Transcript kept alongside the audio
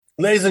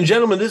Ladies and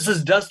gentlemen, this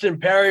is Dustin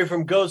Perry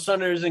from Ghost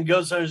Hunters and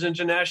Ghost Hunters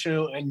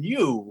International, and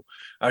you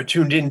are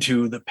tuned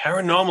into the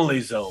Paranormal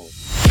Zone.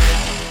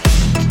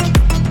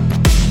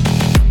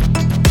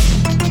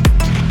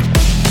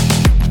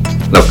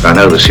 Look, I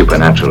know the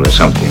supernatural is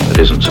something that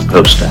isn't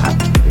supposed to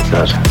happen, but it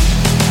does happen.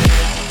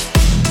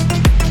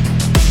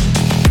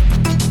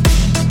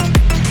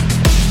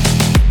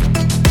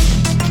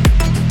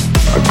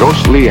 A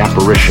ghostly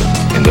apparition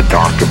in the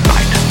dark of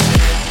night.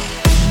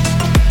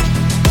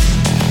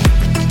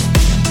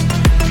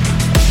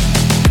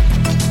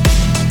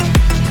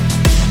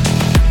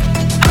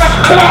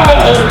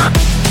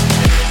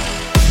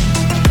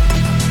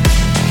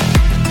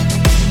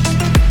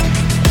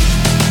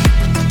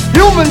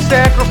 Human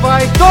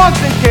sacrifice,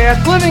 dogs and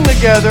cats living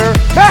together,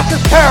 mass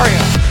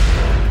hysteria.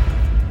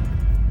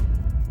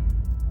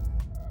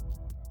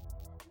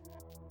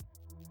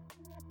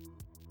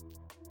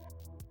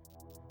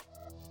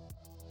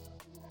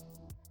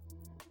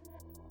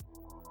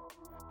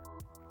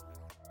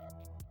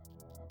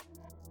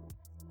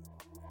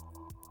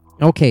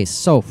 Okay,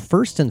 so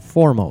first and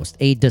foremost,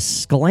 a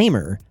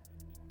disclaimer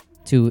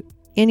to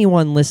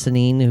anyone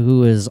listening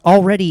who is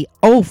already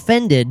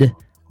offended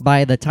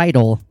by the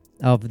title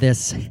of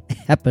this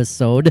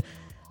episode.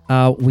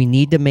 We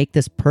need to make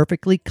this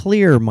perfectly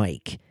clear,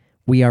 Mike.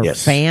 We are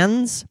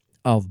fans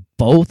of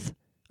both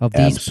of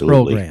these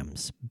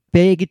programs.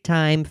 Big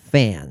time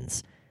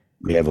fans.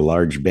 We have a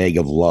large bag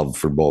of love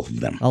for both of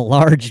them. A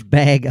large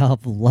bag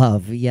of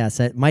love. Yes,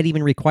 it might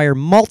even require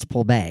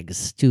multiple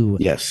bags to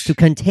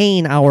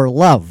contain our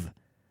love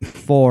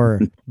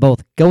for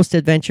both Ghost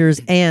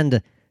Adventures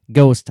and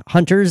Ghost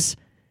Hunters.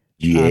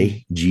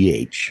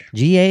 GH.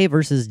 GA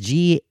versus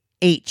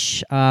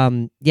GH.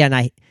 And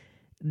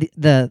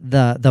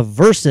the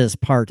versus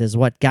part is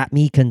what got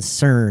me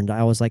concerned.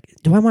 I was like,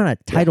 do I want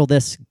to title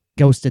this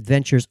Ghost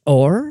Adventures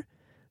or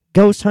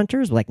Ghost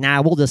Hunters? Like,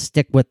 nah, we'll just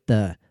stick with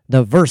the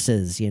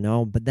verses, you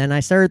know. But then I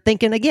started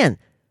thinking again,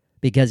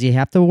 because you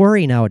have to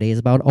worry nowadays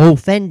about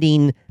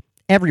offending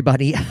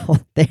everybody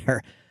out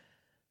there.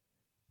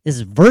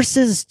 Is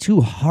verses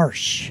too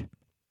harsh?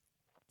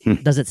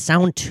 Does it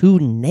sound too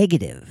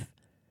negative?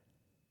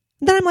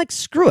 Then I'm like,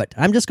 screw it.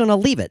 I'm just going to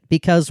leave it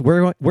because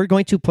we're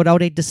going to put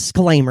out a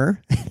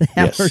disclaimer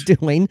that we're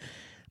doing.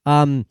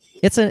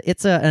 It's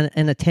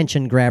an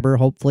attention grabber,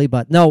 hopefully,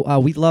 but no,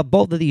 we love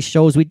both of these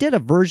shows. We did a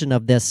version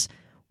of this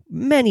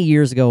many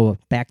years ago,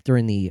 back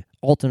during the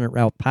Alternate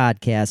Route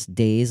podcast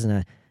days,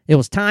 and it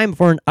was time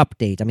for an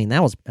update. I mean,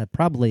 that was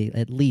probably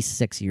at least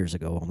 6 years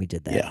ago when we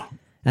did that. Yeah.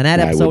 And that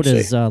episode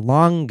is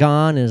long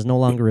gone, is no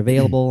longer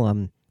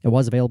available. It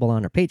was available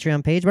on our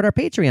Patreon page, but our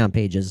Patreon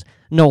page is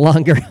no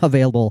longer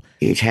available.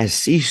 It has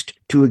ceased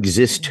to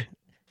exist.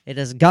 It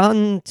has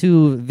gone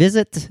to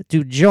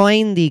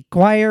join the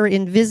Choir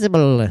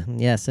Invisible.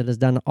 Yes, it has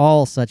done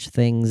all such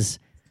things.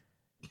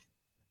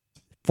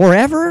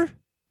 Forever?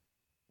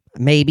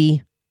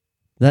 Maybe.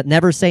 But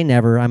never say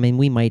never. I mean,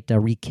 we might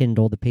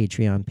rekindle the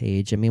Patreon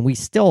page. I mean, we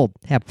still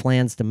have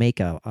plans to make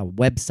a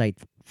website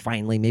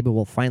finally. Maybe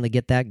we'll finally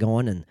get that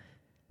going and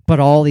put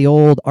all the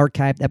old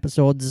archived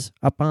episodes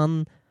up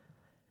on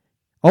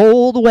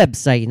old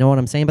website. You know what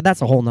I'm saying? But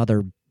that's a whole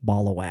nother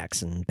ball of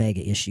wax and bag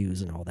of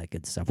issues and all that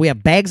good stuff. We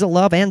have bags of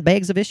love and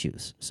bags of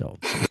issues. So...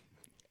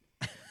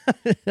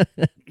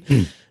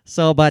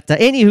 But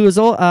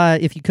anywho,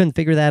 if you couldn't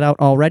figure that out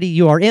already,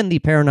 you are in the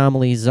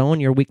Paranormal Zone,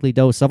 your weekly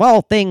dose of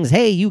all things,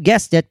 hey, you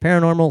guessed it,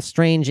 paranormal,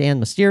 strange, and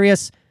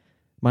mysterious.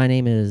 My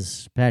name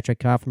is Patrick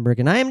Koffenberg,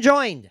 and I am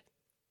joined,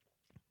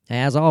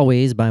 as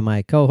always, by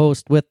my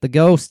co-host with the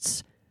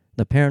ghosts,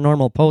 the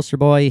paranormal poster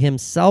boy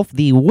himself,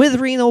 the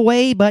withering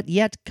away but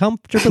yet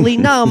comfortably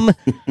numb,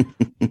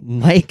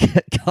 Mike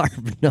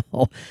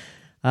Carbno.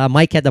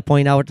 Mike had to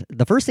point out,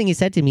 the first thing he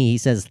said to me, he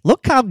says,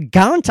 look how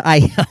gaunt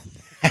I am.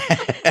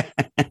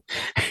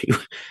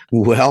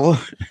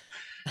 Well,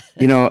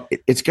 you know,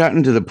 it's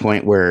gotten to the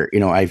point where, you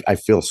know, I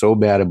feel so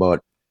bad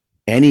about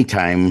any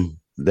time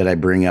that I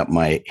bring up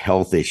my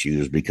health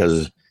issues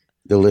because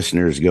the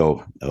listeners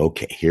go,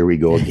 okay, here we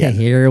go again.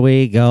 Here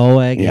we go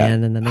again. Yeah.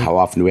 And then how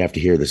often do we have to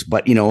hear this?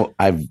 But, you know,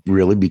 I've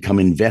really become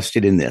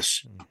invested in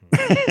this.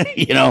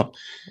 You know,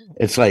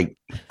 it's like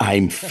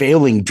I'm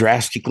failing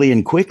drastically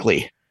and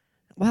quickly.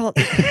 Well...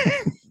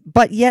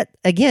 But yet,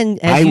 again...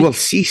 I will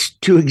cease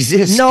to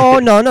exist. No.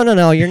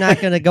 You're not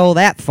going to go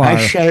that far.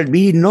 I shall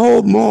be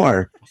no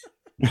more.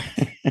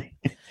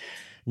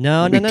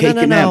 No.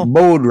 Taking that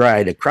boat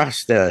ride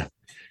across the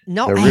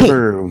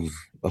river.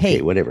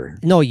 Okay, whatever.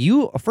 No,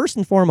 you, first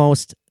and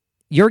foremost,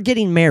 you're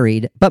getting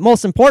married. But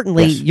most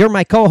importantly, you're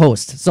my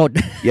co-host. So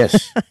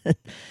yes.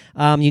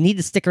 You need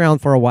to stick around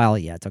for a while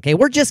yet, okay?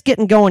 We're just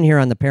getting going here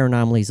on the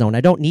Paranormal Zone.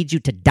 I don't need you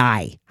to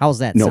die. How's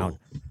that sound?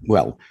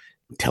 Well,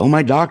 tell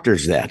my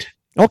doctors that.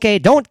 Okay,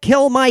 don't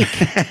kill Mike.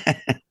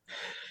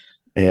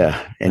 Yeah.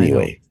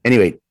 Anyway,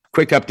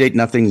 quick update.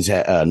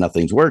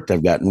 Nothing's worked.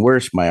 I've gotten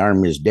worse. My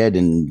arm is dead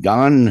and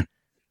gone.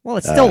 Well,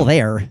 it's still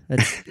there.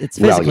 It's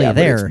physically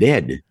there. But it's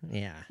dead.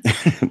 Yeah.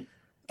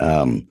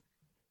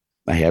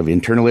 I have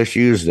internal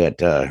issues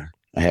that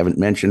I haven't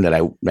mentioned that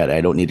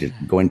I don't need to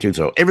go into.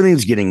 So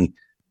everything's getting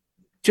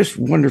just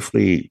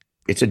wonderfully.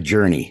 It's a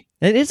journey.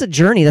 It is a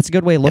journey. That's a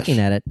good way of looking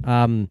at it.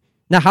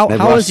 Now, how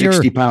lost is your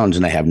 60 pounds,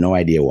 and I have no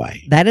idea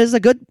why. That is a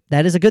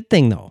good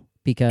thing though,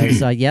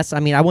 because yes, I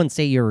mean I wouldn't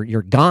say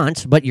you're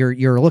gaunt, but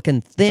you're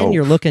looking thin. Oh.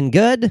 You're looking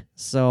good.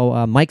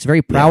 So Mike's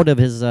very proud of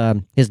his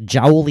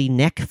jowly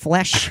neck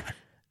flesh.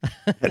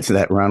 That's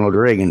that Ronald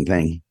Reagan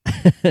thing.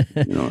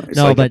 It's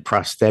No, like but a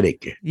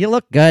prosthetic. You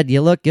look good.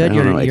 You look good. I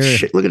don't know,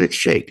 look at it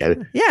shake.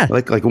 Yeah.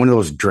 Like one of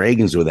those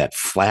dragons with that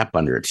flap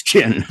under its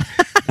chin.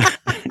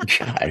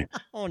 God.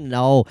 Oh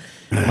no,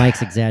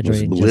 Mike's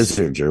exaggerating.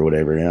 Lizards or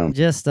whatever. Yeah.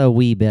 Just a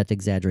wee bit,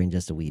 exaggerating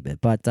just a wee bit.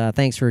 But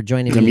thanks for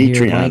joining me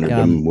here,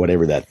 Mike.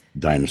 Whatever that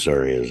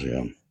dinosaur is.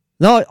 Yeah.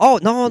 No,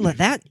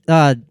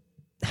 that.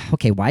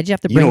 Okay, why'd you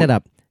have to bring it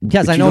up?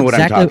 Because I know what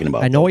exactly. I'm talking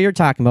about, I know what you're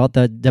talking about.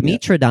 The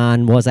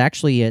Dimetrodon was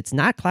actually. It's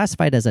not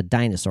classified as a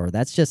dinosaur.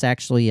 That's just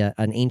actually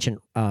an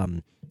ancient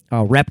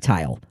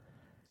reptile.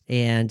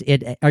 And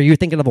are you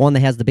thinking of the one that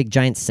has the big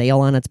giant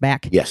sail on its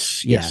back?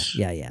 Yes.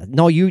 Yeah.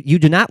 No, you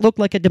do not look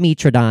like a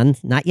Dimetrodon,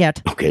 not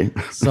yet. Okay.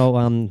 So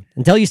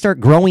until you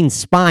start growing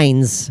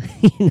spines,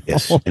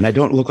 Yes, and I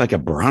don't look like a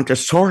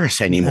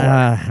brontosaurus anymore.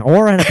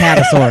 or an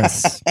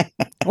apatosaurus,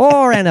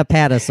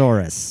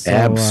 So,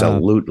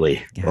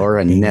 absolutely, or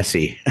a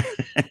Nessie.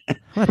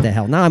 What the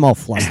hell? Now I'm all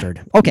flustered.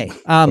 Okay.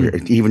 Or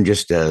even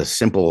just a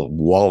simple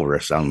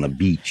walrus on the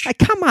beach.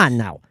 Come on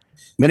now.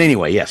 But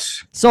anyway,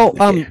 yes. So,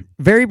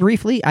 very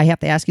briefly, I have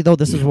to ask you though.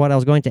 This is what I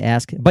was going to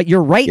ask. But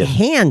your right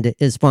hand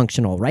is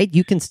functional, right?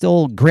 You can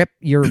still grip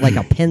your like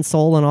a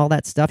pencil and all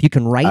that stuff. You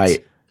can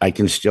write. I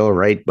can still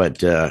write,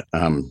 but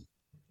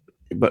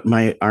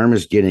my arm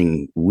is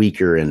getting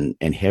weaker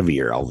and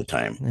heavier all the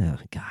time. Oh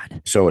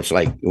God! So it's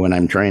like when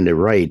I'm trying to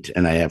write,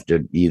 and I have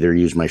to either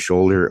use my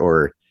shoulder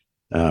or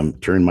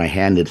turn my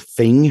handed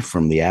thing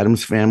from the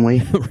Addams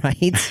Family.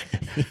 Right?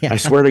 Yeah. I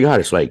swear to God,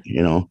 it's like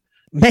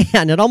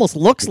Man, it almost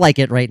looks like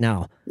it right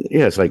now.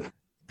 Yeah, it's like,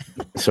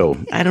 so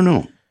I don't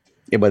know.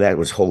 Yeah, but that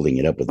was holding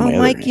it up with my other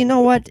Mike, hand. you know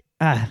what?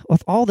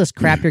 With all this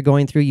crap you're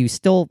going through,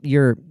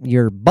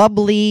 you're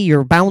bubbly,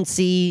 you're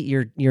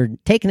bouncy, you're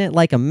taking it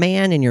like a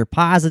man, and you're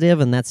positive,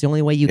 and that's the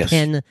only way you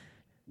can.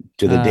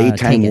 To the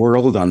daytime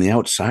world on the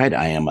outside,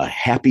 I am a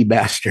happy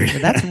bastard.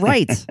 That's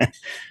right.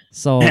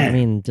 So I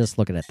mean, just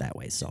look at it that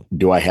way. So,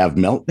 do I have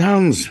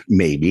meltdowns?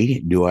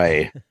 Maybe. Do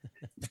I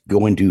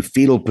go into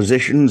fetal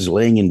positions,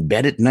 laying in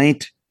bed at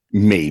night?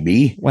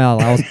 Maybe.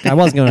 Well, I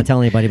wasn't going to tell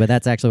anybody, but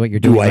that's actually what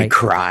you're doing. Do I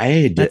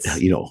cry?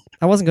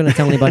 I wasn't going to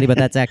tell anybody, but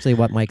that's actually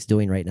what Mike's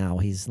doing right now.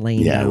 He's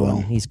laying down.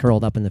 Well, he's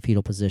curled up in the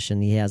fetal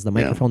position. He has the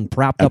microphone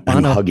propped up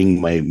on hugging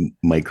my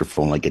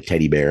microphone like a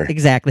teddy bear.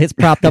 Exactly. It's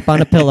propped up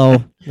on a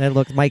pillow.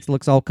 Mike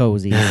looks all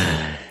cozy.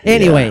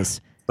 Anyways.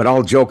 Yeah. But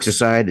all jokes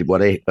aside,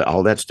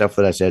 all that stuff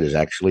that I said is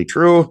actually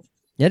true.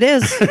 It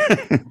is.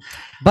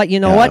 But you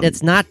know what?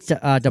 It's not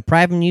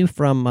depriving you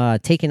from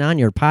taking on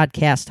your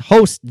podcast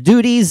host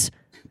duties.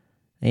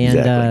 And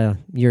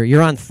exactly.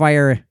 You're on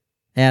fire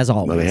as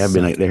always. Well,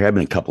 there have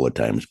been a couple of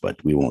times,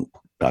 but we won't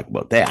talk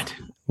about that.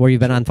 Where you've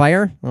been on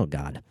fire? Oh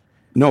God.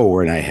 No,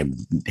 where I have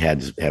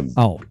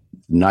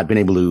not been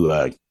able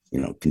to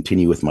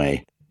continue with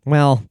my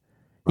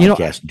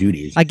podcast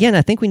duties. Again,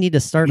 I think we need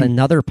to start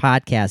another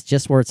podcast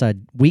just where it's a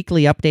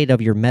weekly update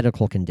of your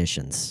medical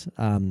conditions.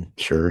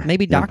 Sure.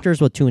 Maybe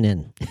doctors will tune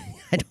in.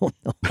 I don't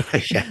know.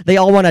 They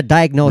all want to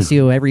diagnose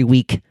you every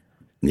week.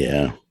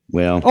 Yeah.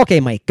 Well, okay,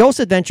 Mike.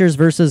 Ghost Adventures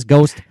versus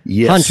Ghost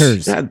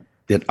Hunters.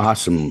 That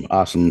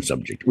awesome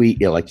subject.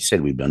 Like you said,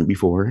 we've done it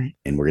before,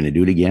 and we're going to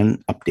do it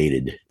again.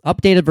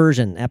 Updated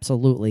version,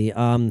 absolutely.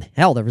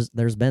 Hell,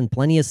 there's been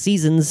plenty of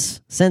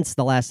seasons since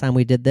the last time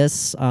we did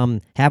this.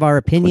 Have our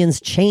opinions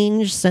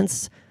changed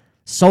since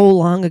so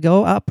long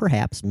ago?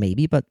 Perhaps,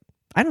 maybe, but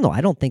I don't know.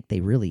 I don't think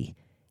they really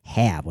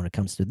have when it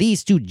comes to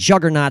these two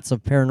juggernauts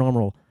of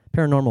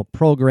paranormal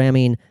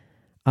programming.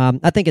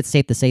 I think it's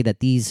safe to say that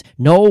these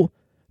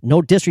no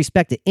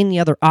disrespect to any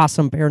other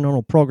awesome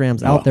paranormal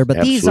programs out there, but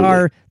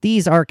absolutely.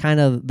 these are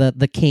kind of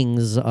the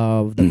kings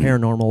of the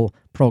paranormal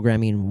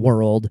programming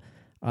world.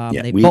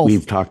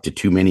 We've talked to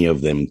too many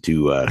of them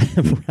to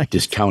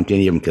discount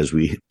any of them because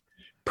we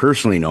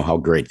personally know how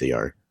great they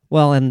are.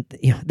 Well, and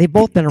they've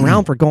both been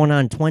around for going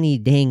on 20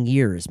 dang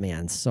years,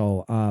 man.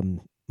 So,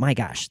 my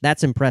gosh,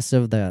 that's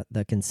impressive.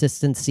 The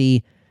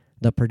consistency,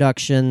 the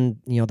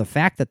production, the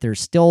fact that they're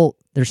still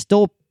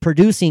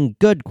producing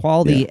good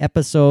quality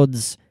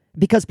episodes.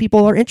 Because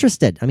people are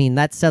interested. I mean,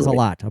 that says a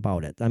lot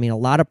about it. I mean, a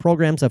lot of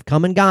programs have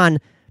come and gone,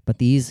 but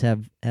these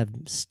have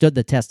stood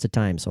the test of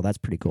time, so that's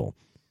pretty cool.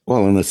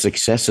 Well, and the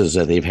successes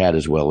that they've had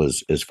as well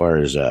as far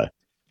as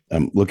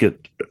look at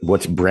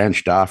what's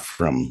branched off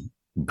from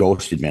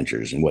Ghost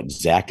Adventures and what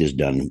Zach has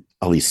done,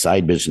 all these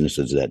side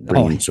businesses that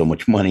bring in so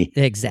much money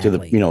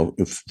exactly. to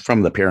the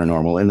from the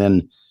paranormal, and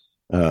then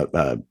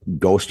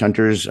Ghost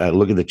Hunters.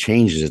 Look at the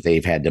changes that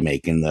they've had to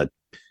make and that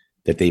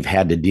they've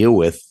had to deal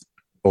with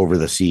over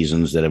the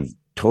seasons that have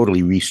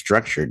totally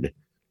restructured.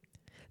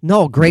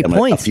 No, great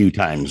point. A few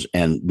times,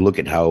 and look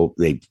at how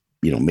they,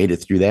 made it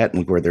through that,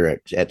 and look where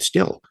they're at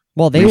still.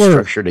 Well, they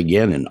restructured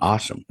again and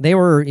awesome. They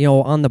were,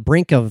 on the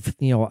brink of,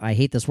 I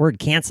hate this word,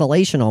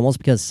 cancellation almost,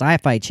 because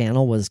Sci-Fi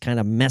Channel was kind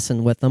of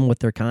messing with them with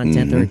their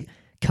content. They're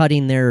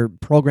cutting their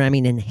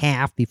programming in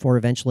half before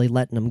eventually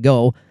letting them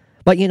go.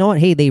 But you know what?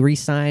 Hey, they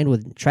re-signed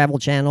with Travel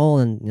Channel,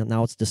 and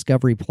now it's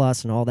Discovery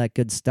Plus and all that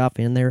good stuff,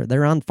 and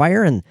they're on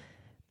fire. And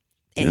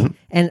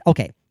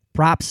okay,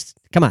 props.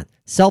 Come on,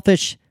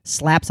 selfish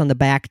slaps on the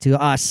back to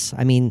us.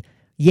 I mean,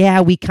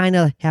 yeah, we kind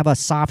of have a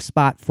soft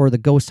spot for the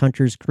Ghost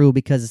Hunters crew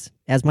because,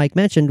 as Mike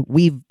mentioned,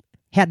 we've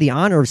had the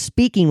honor of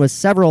speaking with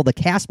several of the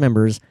cast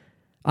members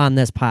on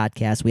this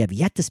podcast. We have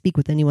yet to speak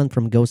with anyone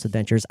from Ghost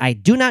Adventures. I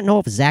do not know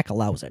if Zach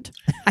allows it.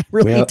 I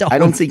really don't. I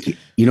don't think,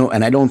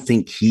 and I don't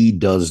think he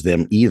does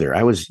them either.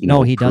 I was,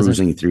 he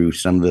cruising through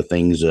some of the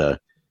things that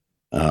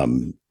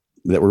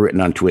were written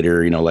on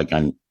Twitter, like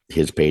on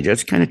his page. I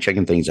was kind of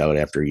checking things out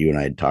after you and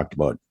I had talked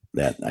about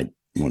that. I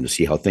wanted to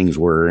see how things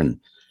were. And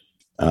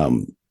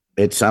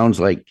it sounds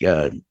like,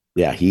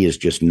 he is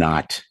just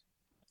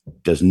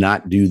does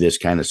not do this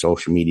kind of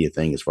social media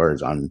thing as far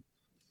as on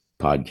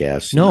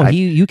podcasts. No,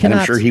 you cannot.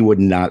 I'm sure he would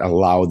not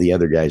allow the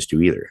other guys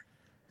to either.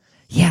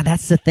 Yeah,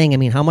 that's the thing. I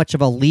mean, how much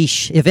of a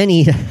leash, if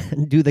any,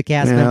 do the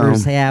cast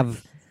members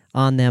have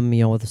on them,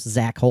 with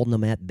Zach holding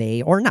them at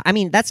bay or not? I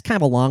mean, that's kind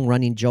of a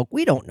long-running joke.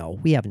 We don't know.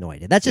 We have no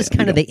idea. That's just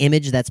kind of the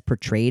image that's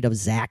portrayed of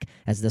Zach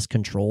as this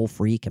control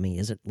freak. I mean,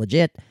 is it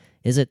legit?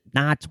 Is it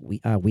not? We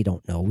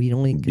don't know. We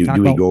only do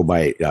we go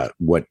by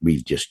what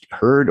we've just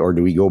heard, or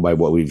do we go by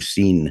what we've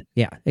seen?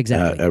 Yeah,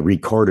 exactly.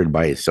 Recorded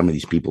by some of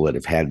these people that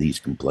have had these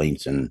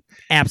complaints, and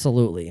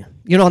absolutely,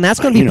 and that's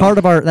going to be part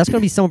of our. That's going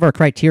to be some of our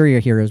criteria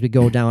here as we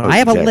go down. I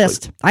have a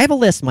list. I have a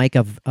list, Mike,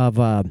 of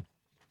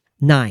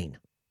 9.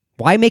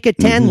 Why make it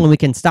 10 when we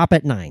can stop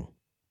at 9?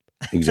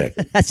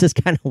 Exactly. That's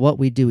just kind of what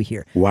we do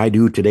here. Why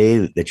do today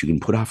that you can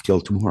put off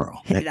till tomorrow?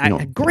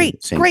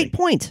 Great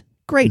point.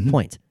 Great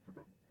point.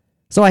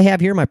 So I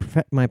have here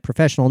my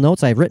professional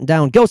notes. I've written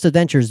down Ghost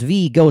Adventures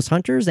v. Ghost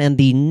Hunters and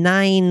the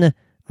 9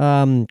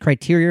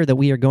 criteria that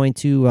we are going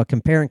to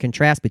compare and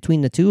contrast between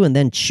the two, and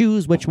then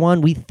choose which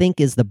one we think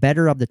is the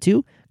better of the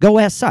two. Go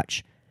as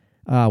such.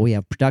 We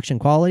have production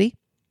quality.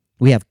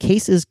 We have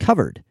cases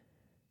covered.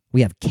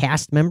 We have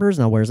cast members.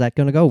 Now, where's that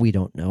going to go? We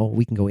don't know.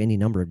 We can go any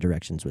number of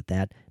directions with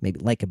that.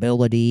 Maybe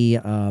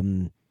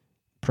likability,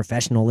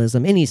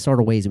 professionalism, any sort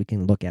of ways we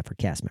can look at for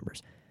cast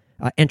members.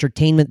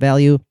 Entertainment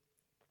value.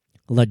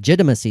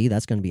 Legitimacy,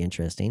 that's going to be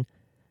interesting.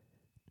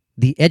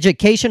 The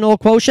educational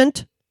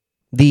quotient,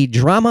 the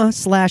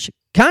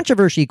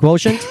drama/controversy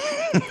quotient.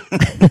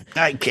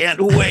 I can't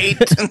wait.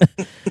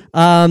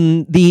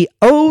 The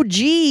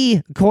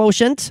OG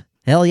quotient.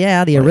 Hell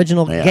yeah, the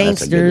original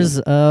gangsters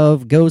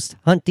of ghost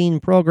hunting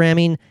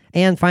programming.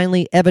 And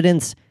finally,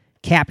 evidence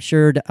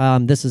captured.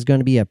 This is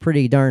going to be a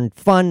pretty darn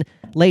fun,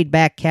 laid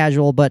back,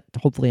 casual, but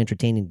hopefully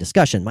entertaining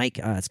discussion. Mike,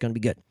 it's going to be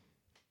good.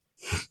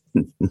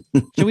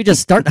 Should we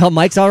just start? How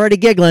Mike's already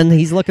giggling.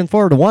 He's looking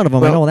forward to one of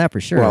them. I know that for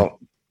sure. Well,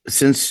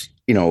 since,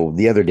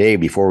 the other day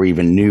before we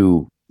even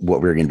knew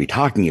what we were going to be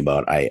talking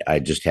about, I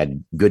just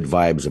had good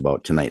vibes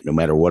about tonight, no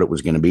matter what it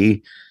was going to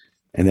be.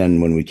 And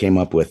then when we came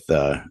up with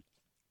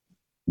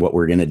what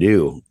we're going to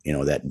do,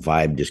 that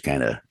vibe just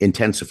kind of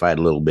intensified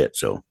a little bit.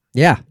 So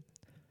yeah,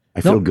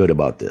 I feel good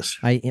about this.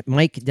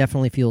 Mike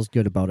definitely feels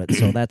good about it.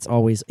 So that's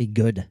always a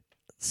good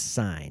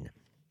sign.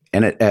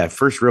 And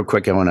first, real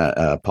quick, I want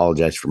to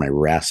apologize for my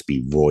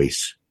raspy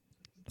voice.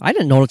 I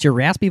didn't notice your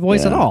raspy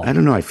voice at all. I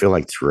don't know. I feel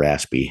like it's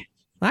raspy.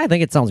 I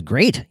think it sounds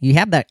great. You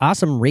have that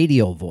awesome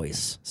radio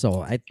voice.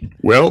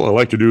 Well, I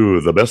like to do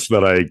the best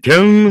that I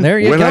can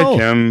when go. I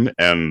can,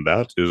 and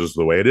that is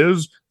the way it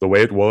is, the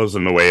way it was,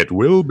 and the way it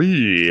will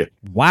be.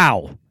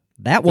 Wow.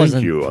 That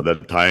wasn't... Thank you. The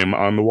time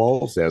on the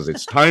wall says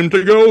it's time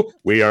to go.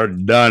 We are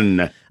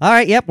done. All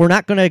right, yep. We're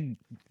not going to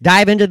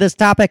dive into this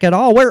topic at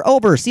all. We're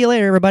over. See you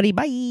later, everybody.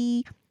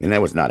 Bye. And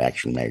that was not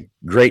actually my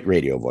great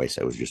radio voice.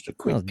 That was just a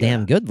quick...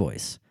 damn good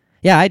voice.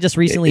 Yeah, I just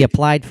recently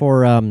applied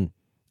for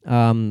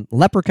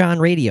Leprechaun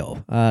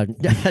Radio.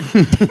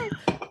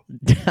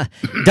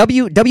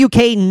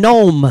 WK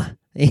Gnome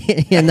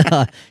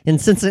in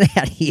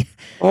Cincinnati.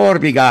 Oh,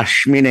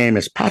 gosh, my name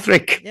is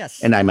Patrick.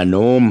 Yes. And I'm a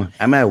gnome.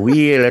 I'm a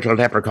wee little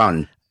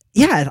leprechaun.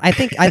 Yeah, I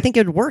think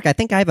it'd work. I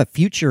think I have a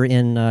future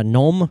in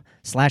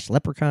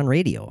gnome/leprechaun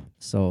radio.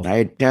 So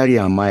I tell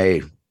you,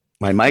 my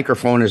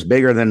microphone is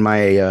bigger than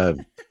my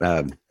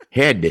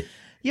head.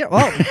 Yeah,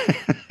 well,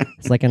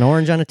 it's like an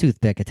orange on a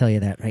toothpick. I tell you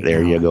that right now.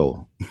 There you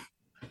go.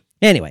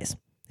 Anyways,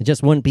 it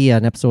just wouldn't be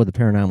an episode of the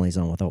Paranormal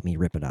Zone without me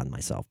ripping on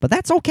myself. But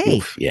that's okay.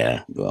 Oof,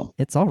 yeah, well,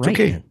 it's all right.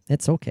 Okay. Man.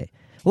 It's okay.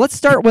 Well, let's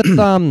start with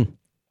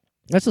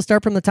let's just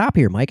start from the top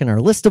here, Mike. On our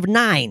list of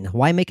 9,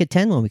 why make it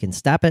 10 when we can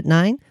stop at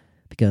 9?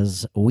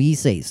 Because we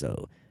say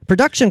so.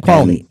 Production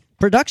quality.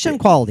 Production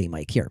quality,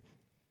 Mike. Here.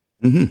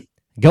 Mm-hmm.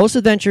 Ghost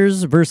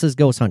Adventures versus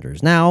Ghost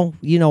Hunters. Now,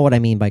 you know what I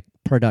mean by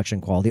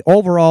production quality.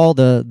 Overall,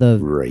 the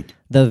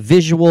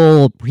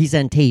visual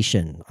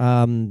presentation,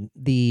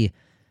 the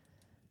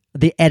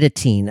the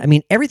editing. I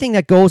mean, everything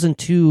that goes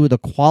into the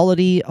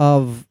quality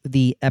of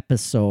the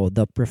episode,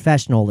 the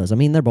professionalism. I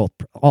mean, they're both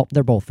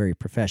very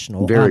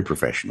professional. Very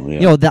professional. Yeah.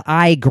 You know, the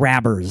eye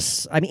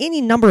grabbers. I mean,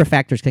 any number of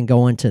factors can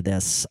go into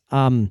this.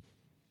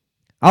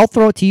 I'll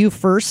throw it to you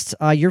first.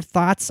 Your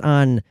thoughts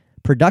on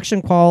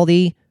production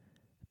quality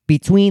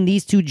between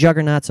these two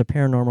juggernauts of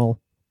paranormal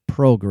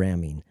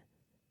programming.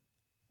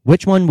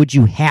 Which one would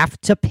you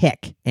have to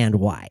pick and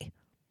why?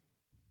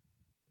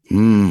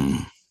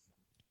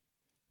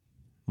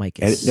 Mike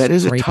is that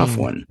is a tough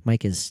one.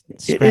 Mike is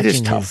scratching it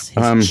is tough.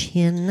 his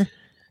chin.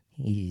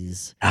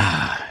 He's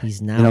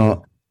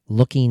now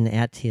looking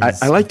at his.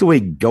 I like the way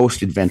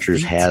Ghost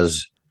Adventures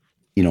has,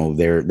 you know,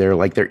 their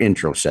like their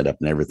intro setup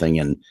and everything,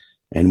 and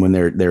when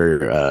they're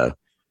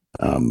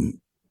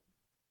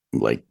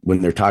like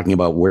when they're talking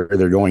about where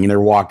they're going and they're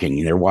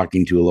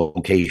walking to a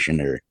location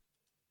or.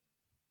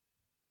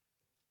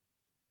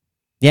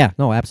 Yeah,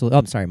 no, absolutely. Oh,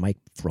 I'm sorry, Mike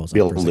froze up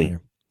for a second Building.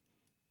 here.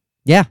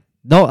 Yeah,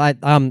 no,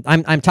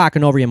 I'm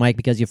talking over you, Mike,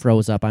 because you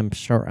froze up. I'm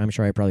sure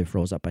I probably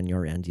froze up on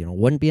your end. You know,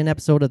 wouldn't be an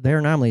episode of the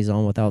Paranormal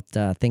Zone without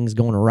things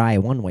going awry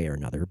one way or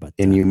another. But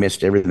and you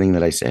missed everything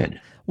that I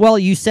said. well,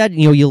 you said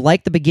you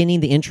like the beginning,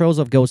 the intros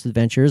of Ghost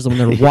Adventures when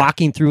they're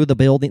walking through the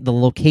building, the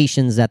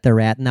locations that they're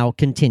at. Now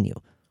continue.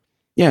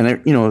 Yeah, and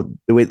they're,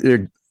 the way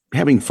they're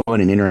having fun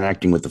and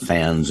interacting with the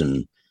fans,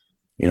 and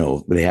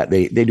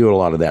they do a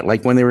lot of that.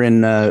 Like when they were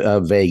in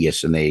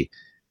Vegas and they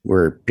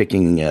were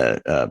picking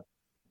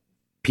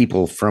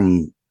people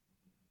from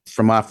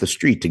off the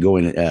street to go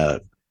in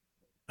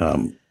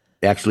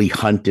actually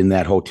hunt in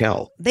that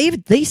hotel.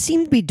 They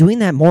seem to be doing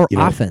that more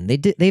often.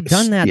 They've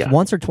done that yeah.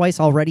 once or twice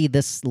already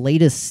this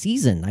latest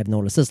season. I've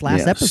noticed this last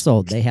Yes.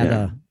 episode they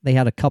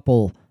had a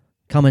couple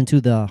come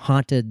into the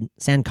haunted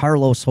San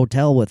Carlos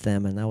hotel with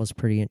them, and that was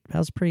pretty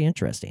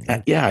interesting.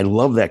 Yeah, I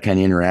love that kind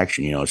of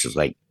interaction. It's just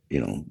like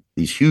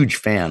these huge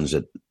fans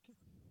that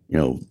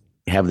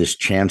have this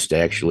chance to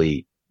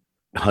actually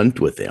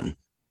hunt with them.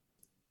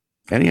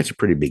 I think it's a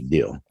pretty big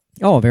deal.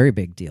 Oh, a very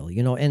big deal.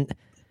 And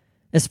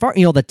as far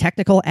the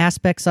technical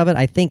aspects of it,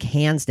 I think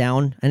hands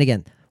down. And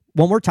again,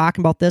 when we're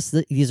talking about this,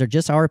 these are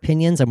just our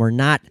opinions, and we're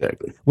not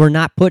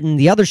putting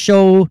the other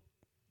show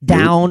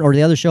down or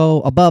the other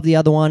show above the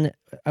other one.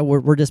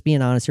 We're just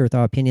being honest here with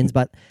our opinions.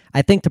 But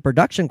I think the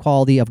production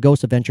quality of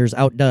Ghost Adventures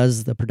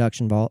outdoes the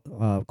production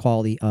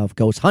quality of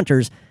Ghost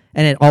Hunters,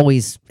 and it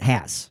always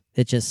has.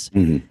 It just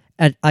and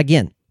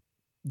again,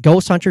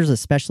 Ghost Hunters,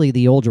 especially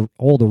the old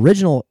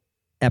original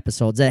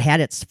episodes, that had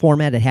its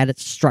format, it had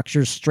its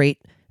structure straight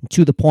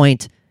to the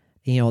point.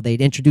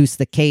 They'd introduce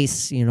the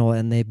case,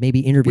 and they maybe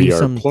interview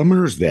some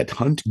plumbers that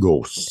hunt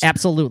ghosts.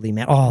 Absolutely,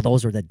 man. Oh,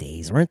 those were the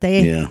days, weren't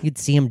they? Yeah. You'd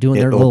see them doing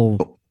their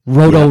little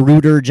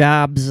roto-rooter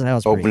jobs. That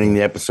was opening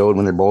the episode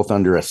when they're both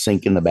under a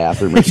sink in the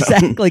bathroom. Or something.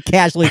 Exactly,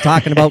 casually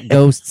talking about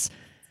ghosts.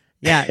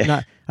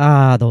 Yeah.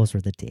 Those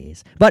were the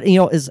days. But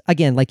is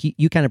again, like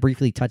you kind of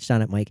briefly touched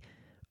on it, Mike.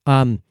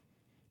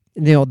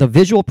 The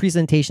visual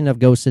presentation of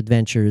Ghost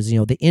Adventures,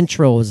 the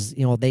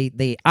intros,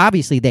 they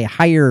obviously they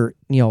hire,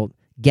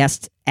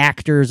 guest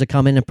actors to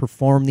come in and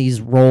perform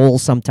these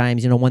roles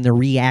sometimes, when they're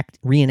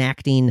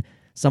reenacting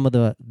some of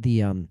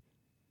the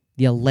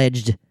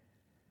alleged,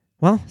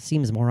 well,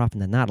 seems more often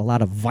than not, a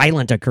lot of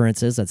violent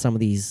occurrences that some of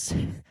these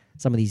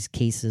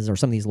cases or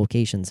some of these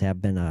locations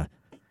have been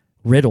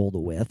riddled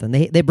with, and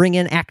they bring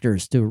in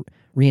actors to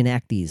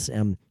reenact these.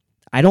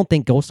 I don't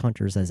think Ghost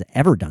Hunters has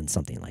ever done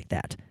something like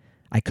that.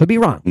 I could be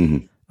wrong.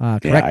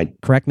 Mm-hmm.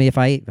 Correct me if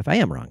I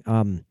am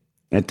wrong.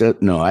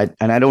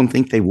 I don't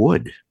think they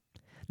would.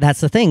 That's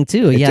the thing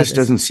too. It just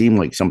doesn't seem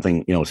like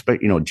something,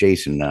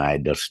 Jason and I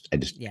just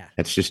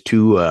it's just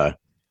too,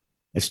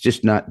 it's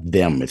just not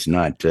them. It's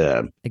not,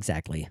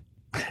 exactly.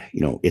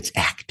 It's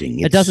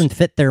acting. It doesn't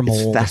fit their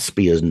mold. It's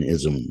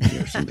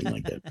thespianism or something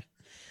like that.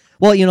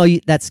 Well,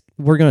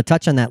 we're going to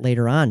touch on that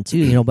later on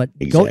too, but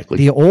exactly.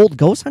 The old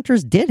Ghost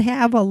Hunters did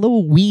have a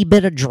little wee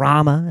bit of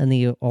drama in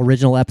the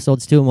original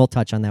episodes too, and we'll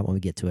touch on that when we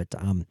get to it.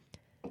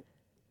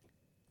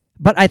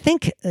 But I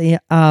think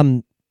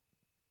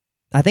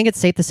it's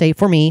safe to say,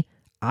 for me,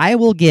 I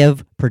will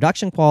give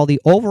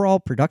overall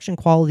production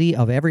quality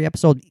of every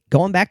episode,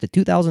 going back to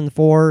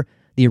 2004,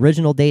 the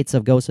original dates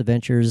of Ghost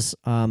Adventures.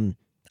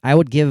 I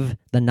would give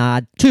the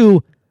nod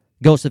to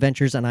Ghost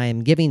Adventures, and I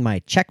am giving my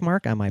check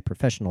mark on my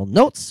professional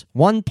notes.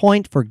 1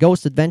 point for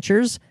Ghost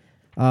Adventures.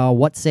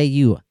 What say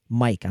you,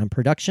 Mike, on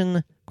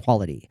production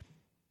quality?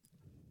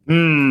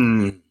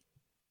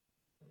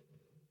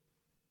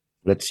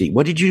 Let's see.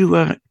 What did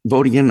you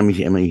vote again? Let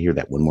me hear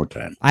that one more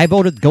time. I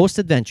voted Ghost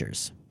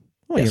Adventures.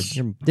 Oh, yes.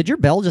 Did your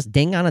bell just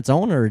ding on its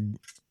own, or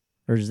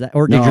did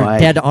your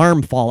dead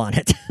arm fall on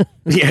it?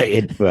 Yeah.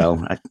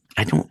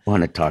 I don't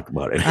want to talk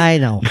about it. I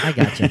know. I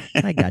got you.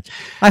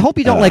 I hope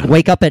you don't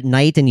wake up at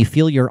night and you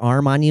feel your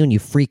arm on you and you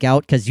freak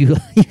out because you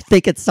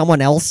think it's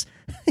someone else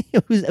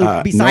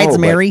besides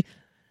Mary.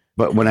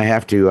 But when I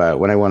have to,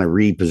 when I want to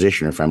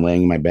reposition, if I'm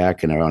laying my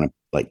back and I want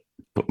to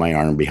put my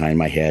arm behind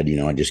my head,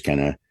 I just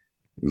kind of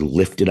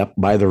lift it up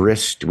by the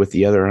wrist with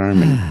the other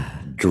arm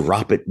and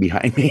drop it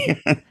behind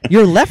me.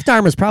 Your left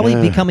arm is probably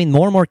becoming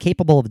more and more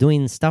capable of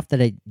doing stuff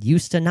that it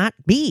used to not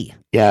be.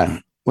 Yeah.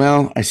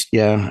 Well, I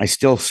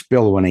still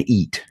spill when I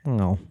eat.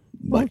 Oh,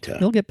 But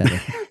you'll get better.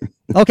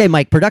 Okay,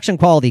 Mike, production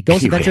quality,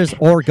 Ghost anyway, Adventures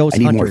or Ghost I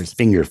need more Hunters?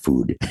 finger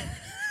food.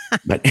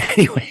 But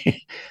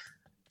anyway,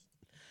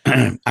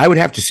 I would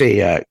have to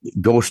say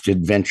Ghost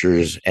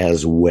Adventures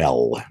as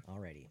well.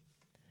 Alrighty.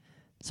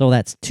 So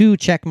that's 2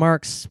 check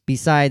marks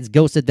besides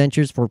Ghost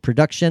Adventures for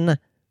production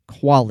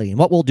quality. And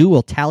what we'll do,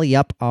 we'll tally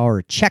up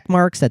our check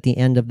marks at the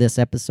end of this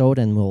episode,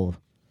 and we'll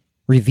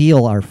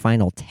reveal our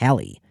final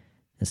tally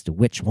as to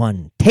which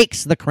one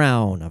takes the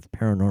crown of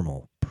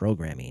paranormal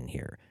programming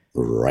here.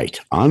 Right.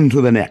 On to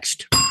the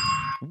next.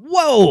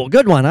 Whoa,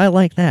 good one. I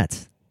like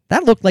that.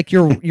 That looked like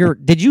your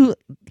did you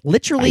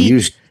literally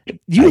used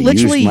your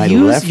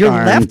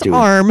left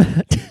arm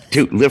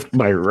to lift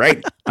my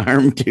right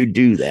arm to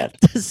do that.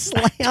 to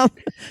slam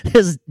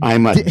his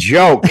I'm a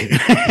joke.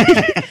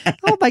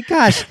 Oh my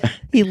gosh.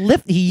 He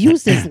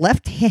used his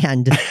left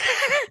hand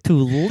to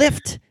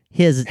lift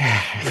his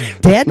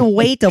dead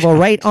weight of a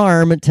right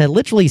arm to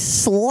literally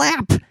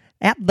slap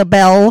at the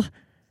bell.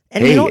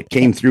 And hey, it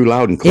came through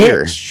loud and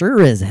clear. It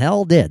sure as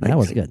hell did. That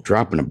was good.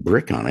 Dropping a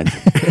brick on it.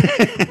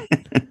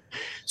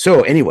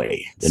 So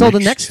anyway, the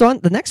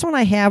next one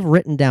I have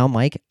written down,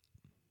 Mike,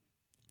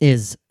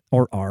 is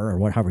or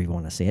however you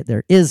want to say it.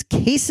 There is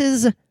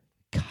cases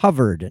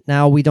covered.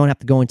 Now we don't have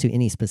to go into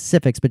any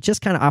specifics, but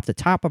just kind of off the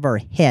top of our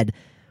head,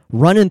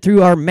 running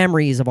through our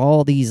memories of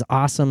all these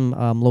awesome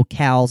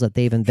locales that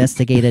they've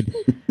investigated.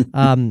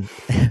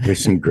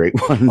 There's some great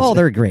ones. Oh,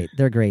 they're great.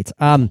 They're great.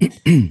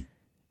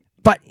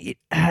 But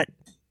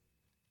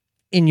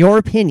in your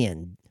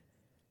opinion,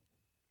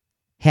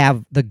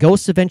 have the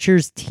Ghost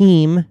Adventures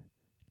team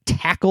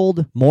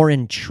tackled more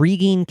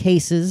intriguing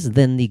cases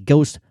than the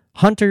Ghost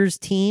Hunters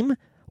team,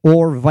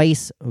 or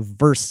vice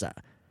versa?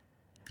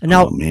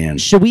 Now,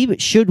 should we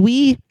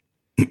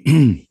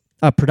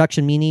a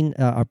production meeting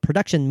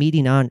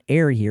on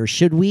air here?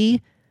 Should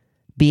we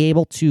be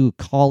able to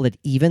call it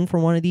even for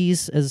one of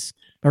these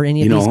or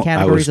any of these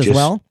categories as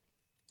well?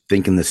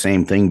 Thinking the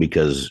same thing,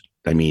 because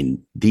I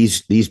mean,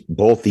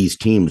 both these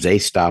teams, they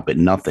stop at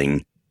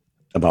nothing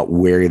about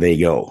where they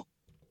go,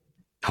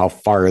 how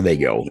far they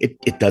go.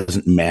 It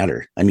doesn't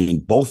matter. I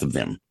mean, both of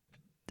them.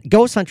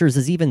 Ghost Hunters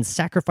has even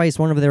sacrificed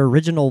one of their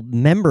original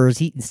members.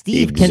 Steve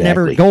can Exactly.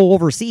 never go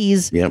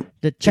overseas to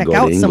check go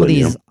out to some of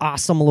England, these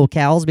awesome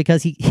locales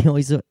because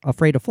he's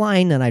afraid of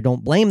flying, and I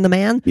don't blame the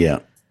man. Yeah.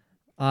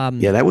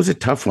 That was a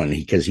tough one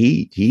because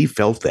he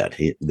felt that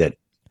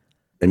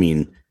I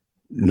mean,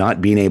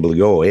 not being able to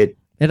go, it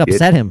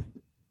upset him.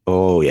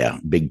 Oh yeah,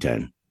 big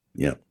time.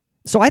 Yeah.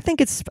 So I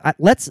think it's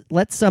let's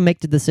make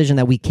the decision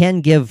that we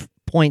can give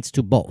points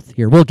to both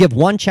here. We'll give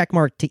 1 check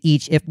mark to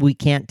each if we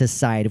can't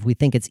decide, if we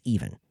think it's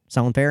even.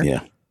 Sound fair?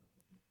 Yeah.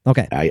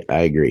 Okay. I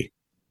agree.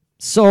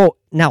 So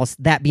now,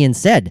 that being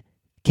said,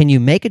 can you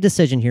make a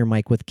decision here,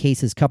 Mike, with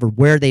cases covered,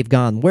 where they've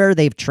gone, where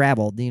they've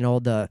traveled,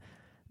 the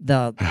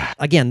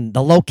again, the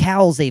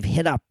locales they've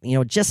hit up,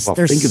 there's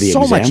think of the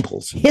so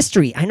examples. much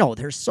history. I know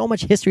there's so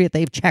much history that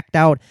they've checked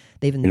out.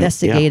 They've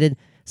investigated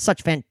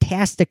such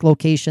fantastic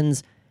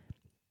locations.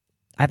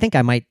 I think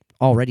I might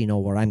already know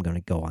where I'm going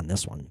to go on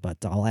this one, but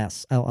I'll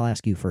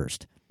ask you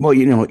first. Well,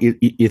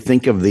 you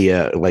think of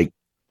the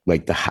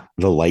like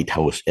the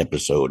lighthouse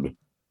episode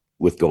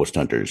with Ghost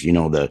Hunters.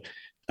 The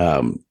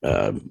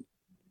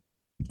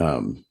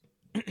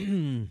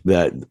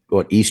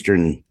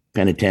Eastern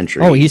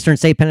Penitentiary. Oh, Eastern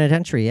State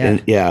Penitentiary.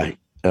 Yeah.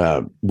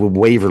 And,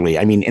 Waverly.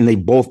 I mean, and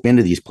they've both been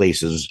to these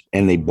places,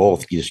 and they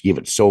both just give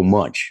it so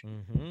much.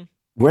 Mm-hmm.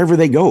 Wherever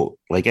they go,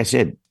 like I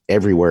said,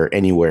 everywhere,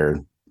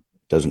 anywhere,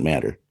 doesn't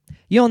matter.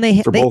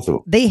 And both of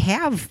them. They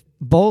have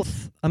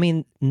both. I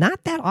mean,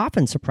 not that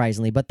often,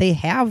 surprisingly, but they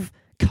have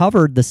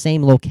covered the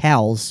same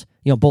locales.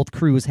 Both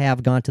crews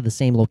have gone to the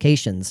same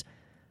locations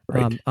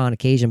on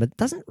occasion, but it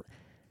doesn't.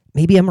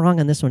 Maybe I'm wrong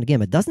on this one again,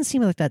 but it doesn't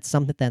seem like that's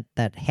something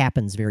that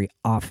happens very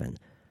often.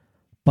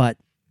 But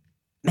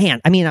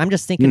man, I mean, I'm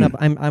just thinking of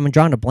I'm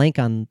drawing a blank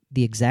on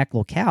the exact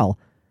locale.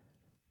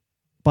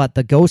 But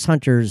the Ghost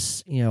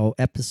Hunters,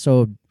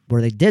 episode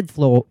where they did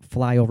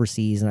fly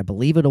overseas, and I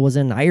believe it was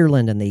in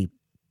Ireland, and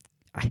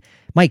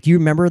Mike, do you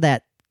remember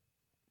that?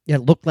 It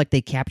looked like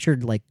they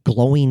captured like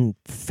glowing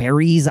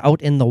fairies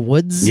out in the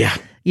woods. Yeah.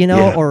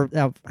 Or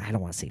I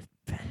don't want to say.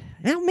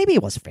 Well, maybe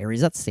it was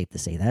fairies. That's safe to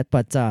say that,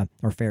 but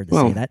or fair to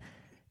say that.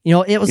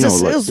 It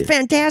was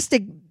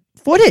fantastic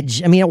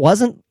footage. I mean, it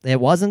wasn't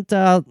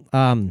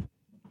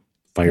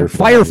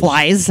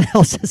fireflies. I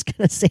was just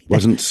gonna say that.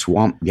 Wasn't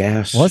swamp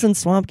gas. Wasn't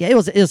swamp gas. It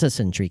was just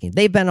intriguing.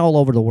 They've been all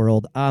over the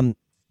world.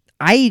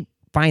 I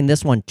find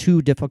this one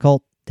too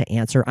difficult to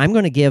answer. I'm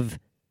going to give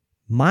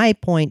my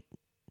point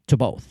to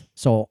both.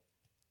 So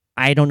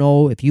I don't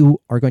know if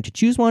you are going to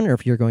choose one or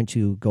if you're going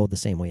to go the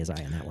same way as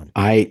I on that one.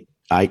 I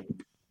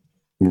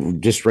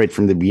just right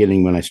from the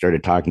beginning when I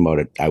started talking about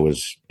it,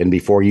 and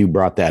before you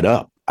brought that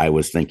up, I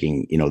was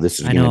thinking, this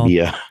is going to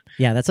be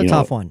Yeah, that's a you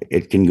tough know, one.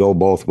 It can go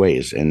both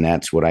ways, and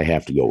that's what I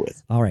have to go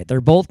with. All right,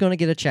 they're both going to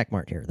get a check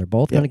mark here. They're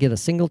both going to get a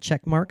single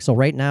check mark. So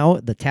right now,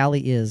 the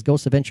tally is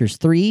Ghost Adventures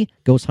 3,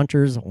 Ghost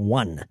Hunters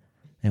 1.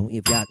 And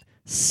we've got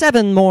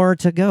 7 more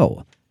to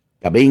go.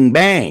 Bing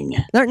bang.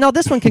 No,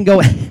 this one can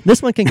go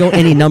this one can go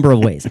any number of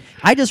ways.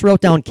 I just wrote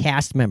down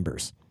cast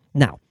members.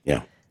 Now,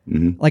 Yeah.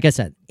 Mm-hmm. like I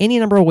said, any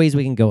number of ways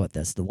we can go with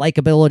this. The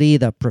likability,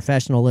 the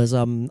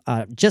professionalism,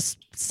 just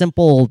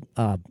simple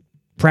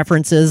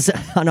preferences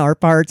on our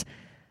part.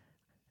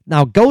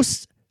 Now,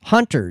 Ghost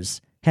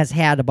Hunters has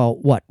had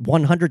about,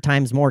 100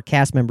 times more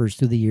cast members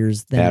through the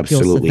years than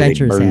Absolutely. Ghost They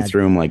Adventures burn had.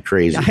 through them like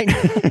crazy.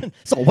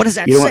 So what does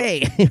that You know what?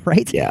 say,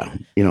 right? Yeah.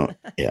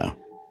 Yeah.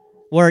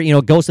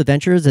 Where, Ghost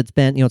Adventures, it's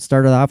been, it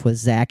started off with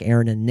Zach,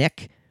 Aaron, and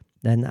Nick.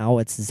 Then now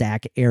it's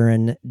Zach,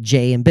 Aaron,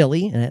 Jay, and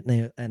Billy. And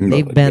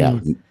they've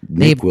been... Yeah.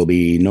 Nick will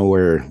be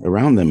nowhere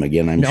around them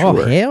again, I'm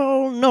sure.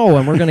 Hell no.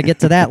 And we're going to get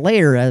to that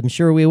later. I'm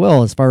sure we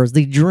will, as far as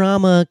the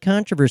drama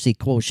controversy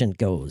quotient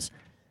goes.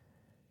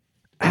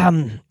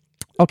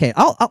 Okay,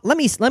 let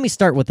me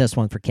start with this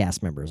one for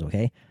cast members,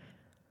 okay?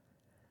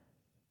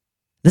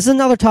 This is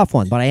another tough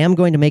one, but I am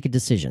going to make a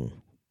decision.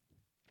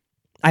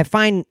 I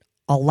find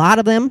a lot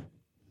of them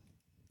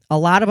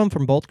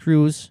from both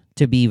crews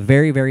to be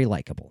very, very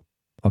likable,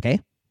 okay?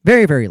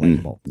 Very, very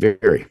likable.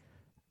 Very.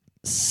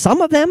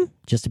 Some of them,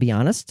 just to be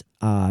honest,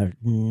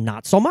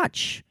 not so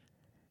much.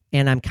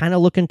 And I'm kind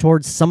of looking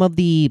towards some of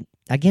the,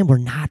 again, we're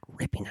not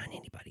ripping on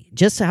anybody,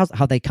 just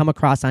how they come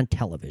across on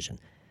television.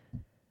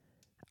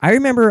 I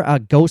remember a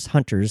Ghost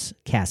Hunters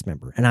cast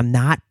member, and I'm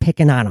not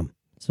picking on them.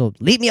 So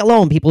leave me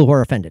alone, people who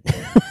are offended.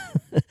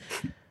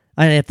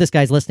 And if this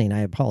guy's listening,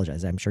 I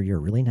apologize. I'm sure you're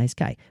a really nice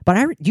guy. But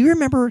do you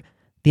remember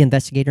the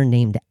investigator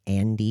named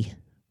Andy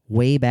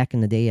way back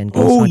in the day in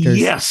Ghost Hunters?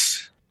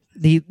 Yes.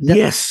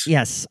 Yes.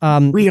 Yes.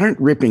 We aren't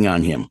ripping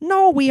on him.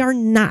 No, we are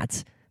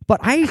not.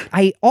 But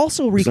I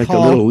also He's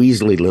recall... like a little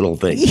Weasley little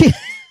thing.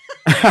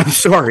 I'm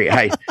sorry.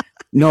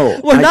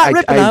 We're not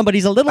ripping on him, but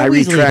he's a little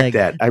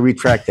Weasley. I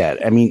retract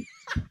that. I mean...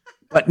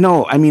 But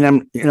no, I mean,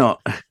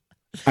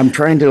 I'm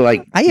trying to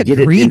I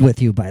agreed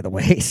with you, by the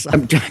way. So.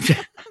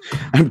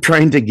 I'm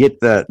trying to get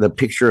the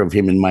picture of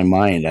him in my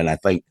mind, and I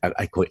think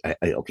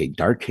okay,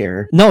 dark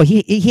hair. No,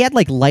 he had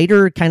like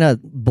lighter, kind of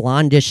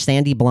blondish,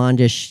 sandy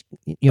blondish,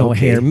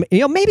 hair.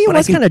 Maybe it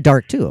was kind of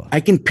dark too. I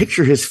can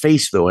picture his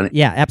face though, and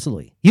yeah,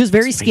 absolutely. He was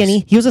very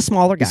skinny. He was a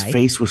smaller guy. His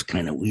face was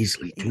kind of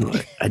Weasley too.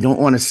 I don't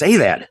want to say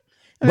that,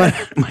 but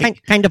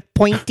kind of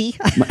pointy,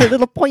 a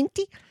little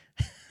pointy.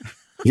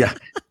 Yeah.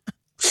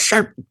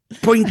 Sharp,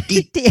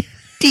 pointy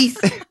teeth.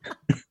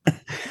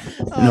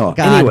 No, God.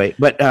 anyway,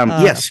 but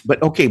yes, but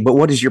okay, but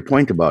what is your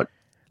point about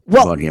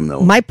him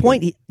though? My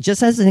point,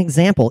 just as an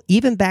example,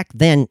 even back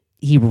then,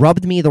 he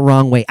rubbed me the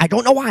wrong way. I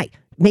don't know why.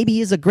 Maybe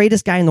he's the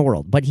greatest guy in the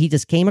world, but he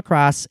just came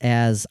across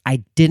as I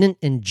didn't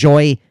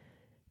enjoy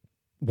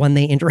when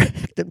they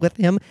interacted with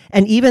him.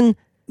 And even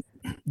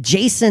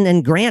Jason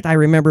and Grant, I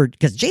remember,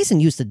 because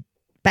Jason used to,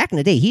 back in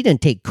the day, he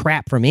didn't take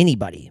crap from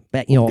anybody.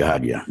 But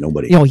God, yeah,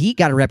 nobody. He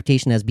got a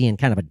reputation as being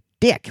kind of a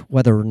dick,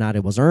 whether or not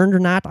it was earned or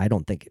not. I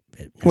don't think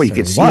it. Well, you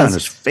could see on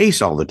his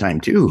face all the time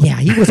too. Yeah,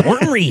 he was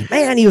ornery.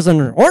 Man, he was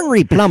an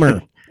ornery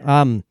plumber.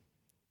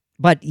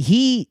 But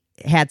he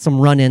had some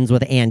run-ins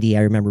with Andy.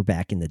 I remember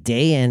back in the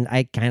day, and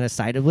I kind of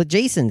sided with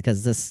Jason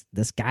because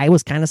this guy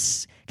was kind of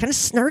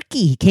snarky.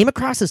 He came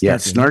across as snarky. Yeah,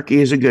 snarky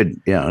is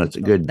that's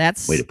a good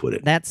way to put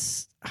it.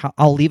 That's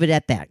I'll leave it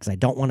at that because I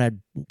don't want to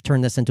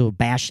turn this into a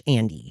bash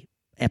Andy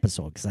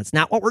episode because that's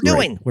not what we're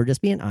doing. Right. We're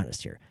just being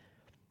honest here.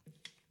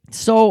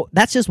 So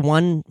that's just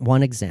one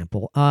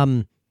example.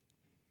 Other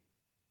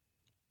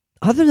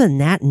than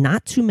that,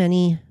 not too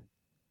many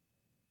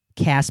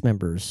cast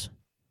members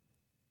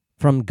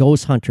from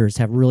Ghost Hunters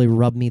have really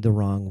rubbed me the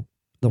wrong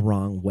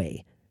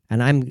way.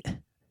 And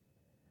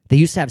they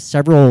used to have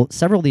several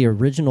of the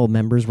original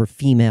members were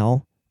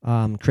female.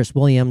 Chris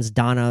Williams,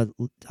 Donna.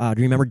 Do you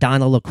remember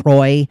Donna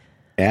LaCroix?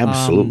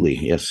 Absolutely,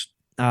 yes.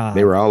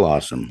 They were all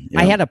awesome. Yeah.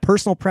 I had a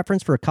personal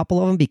preference for a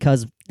couple of them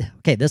because,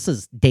 okay, this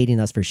is dating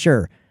us for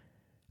sure.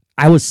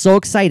 I was so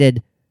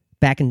excited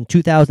back in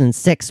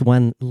 2006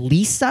 when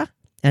Lisa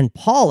and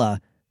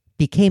Paula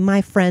became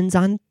my friends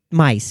on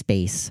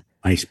MySpace.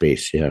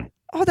 MySpace, yeah.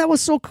 Oh, that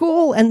was so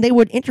cool. And they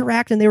would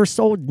interact and they were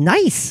so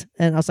nice.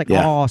 And I was like,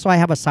 so I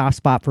have a soft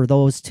spot for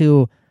those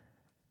two.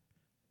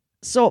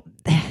 So,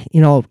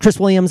 Chris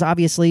Williams,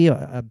 obviously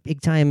a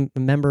big time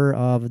member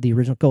of the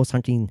original Ghost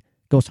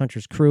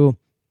Hunters crew.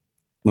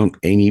 Well,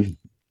 Amy,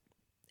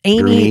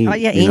 Bruni,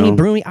 Amy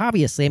Bruni,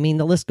 obviously. I mean,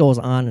 the list goes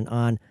on and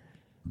on.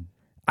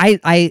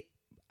 I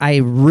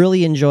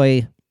really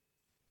enjoy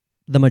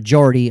the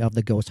majority of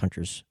the Ghost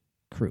Hunters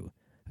crew.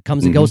 It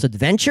comes to Ghost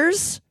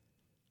Adventures.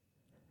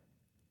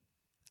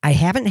 I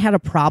haven't had a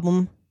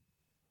problem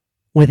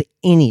with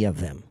any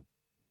of them.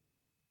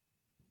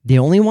 The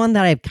only one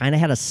that I've kind of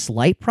had a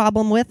slight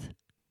problem with,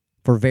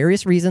 for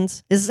various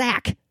reasons, is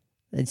Zach.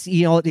 It's,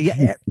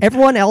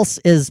 everyone else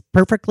is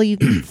perfectly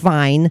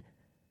fine.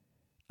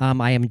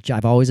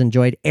 I've always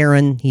enjoyed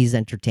Aaron. He's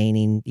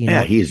entertaining.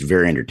 Yeah, he is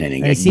very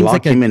entertaining. He seems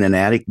Lock him in an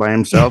attic by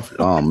himself.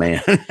 Oh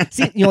man.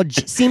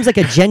 Seems like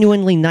a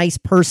genuinely nice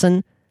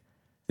person.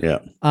 Yeah.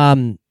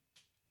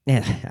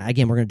 Yeah,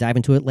 again, we're going to dive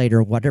into it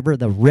later. Whatever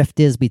the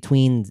rift is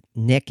between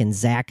Nick and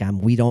Zach,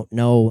 we don't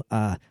know.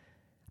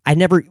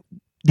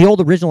 The old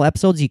original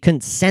episodes, you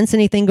couldn't sense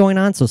anything going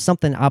on, so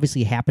something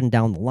obviously happened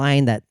down the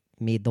line that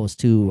made those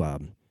two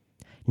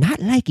not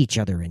like each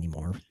other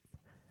anymore.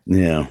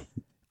 Yeah.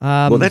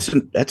 Well, that's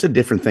a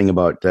different thing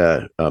about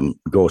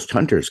Ghost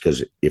Hunters,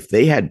 because if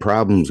they had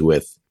problems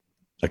with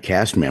a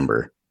cast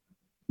member,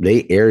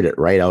 they aired it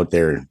right out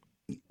there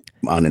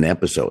on an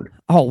episode.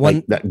 Oh,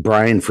 like that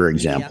Brian, for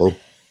example. Yeah.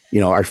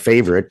 Our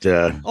favorite.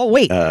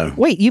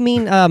 Wait! You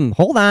mean?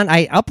 Hold on.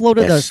 I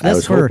uploaded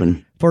this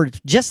for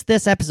just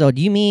this episode.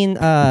 You mean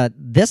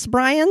this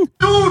Brian?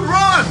 Dude,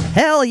 run!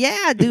 Hell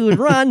yeah, dude,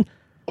 run!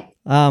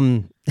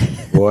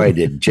 Boy,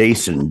 did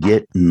Jason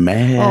get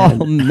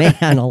mad! Oh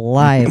man,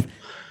 alive!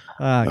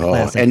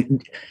 Classic.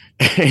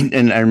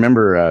 And I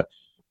remember,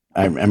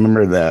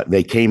 that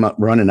they came up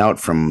running out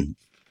from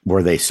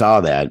where they saw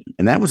that,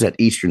 and that was at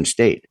Eastern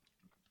State.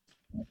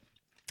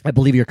 I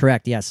believe you're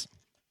correct. Yes.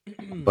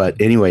 But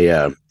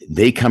anyway,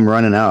 they come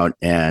running out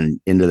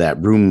and into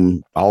that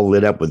room all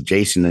lit up with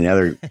Jason and the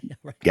other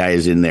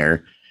guys in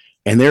there.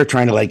 And they're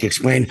trying to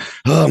explain,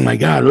 oh my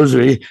God, those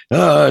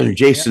are,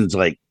 Jason's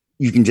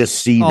you can just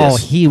see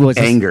this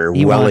anger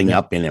welling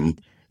up in him.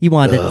 He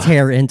wanted to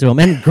tear into him.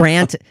 And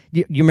Grant,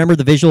 you remember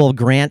the visual of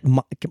Grant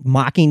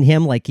mocking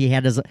him like he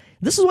had this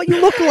is what you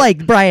look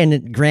like, Brian.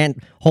 And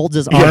Grant holds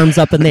his arms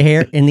up in the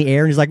air, and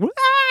he's like,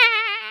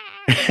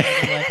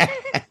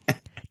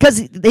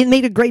 because they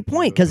made a great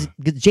point. Because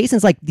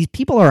Jason's like, these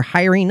people are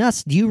hiring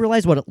us. Do you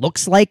realize what it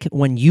looks like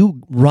when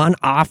you run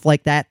off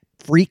like that,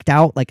 freaked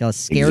out like a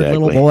scared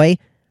little boy?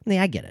 I mean,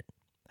 I get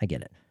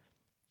it.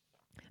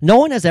 No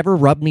one has ever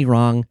rubbed me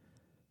wrong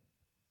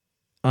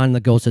on the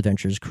Ghost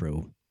Adventures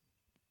crew,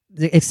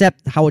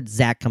 except how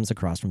Zach comes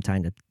across from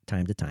time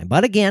to time.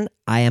 But again,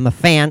 I am a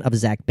fan of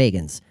Zach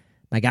Bagans.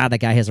 My God, that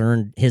guy has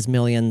earned his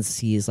millions.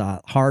 He's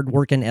a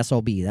hard-working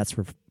SOB. That's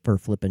for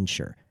flipping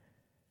sure.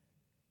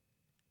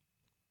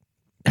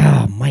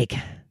 Oh, Mike,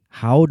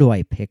 how do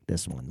I pick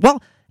this one?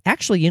 Well,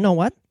 actually, you know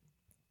what?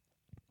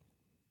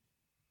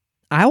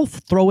 I'll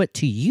throw it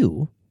to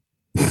you,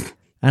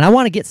 and I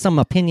want to get some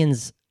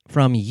opinions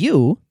from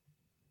you,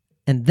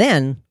 and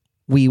then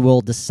we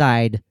will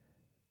decide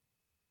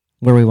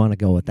where we want to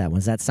go with that one.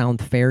 Does that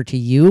sound fair to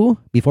you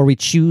before we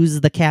choose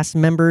the cast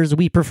members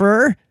we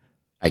prefer?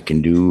 I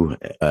can do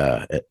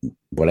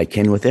what I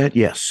can with that,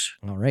 yes.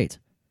 All right.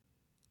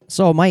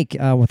 So, Mike,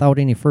 without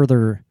any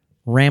further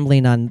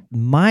rambling on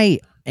my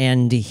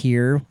end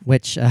here,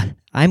 which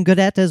I'm good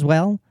at as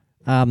well,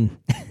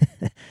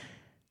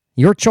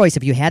 your choice,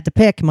 if you had to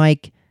pick,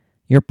 Mike,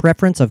 your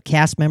preference of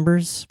cast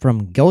members from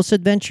the Ghost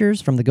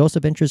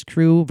Adventures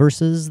crew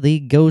versus the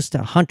Ghost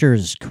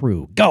Hunters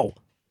crew. Go!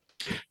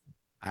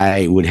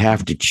 I would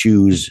have to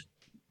choose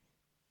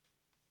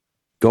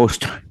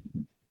Ghost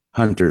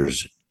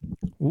Hunters.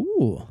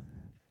 Ooh.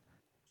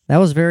 That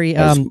was very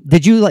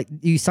did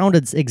you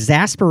sounded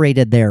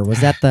exasperated there.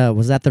 Was that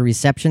the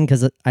reception?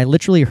 Because I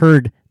literally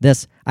heard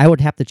this. I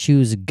would have to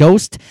choose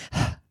Ghost,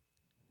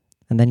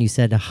 and then you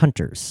said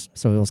Hunters.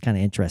 So it was kind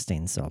of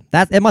interesting. So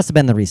it must have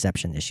been the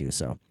reception issue.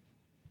 So,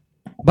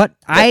 but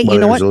you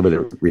know what?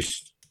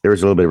 There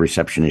was a little bit of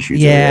reception issues.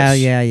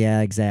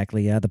 Yeah,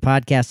 exactly. The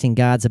podcasting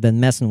gods have been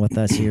messing with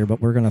us here, but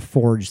we're gonna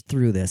forge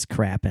through this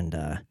crap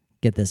and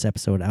get this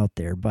episode out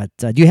there. But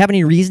do you have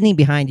any reasoning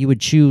behind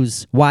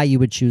why you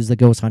would choose the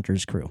Ghost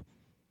Hunters crew?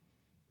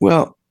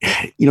 Well,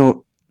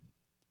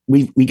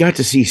 we got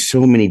to see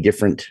so many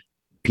different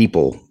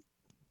people,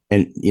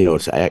 and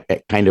it's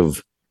kind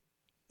of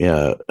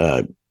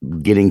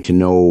getting to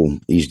know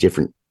these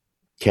different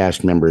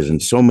cast members,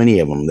 and so many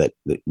of them that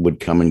would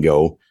come and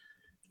go,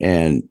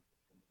 and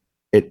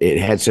it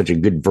had such a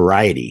good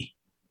variety.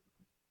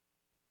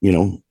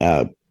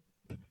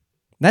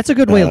 That's a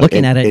good way of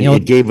looking at it.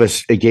 It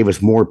gave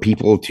us more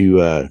people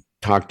to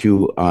talk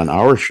to on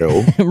our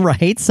show,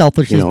 right?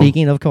 Selfishly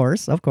speaking, of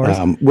course.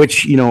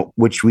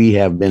 Which we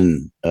have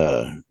been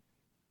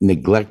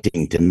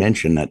neglecting to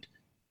mention that,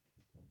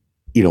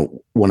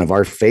 one of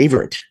our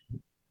favorite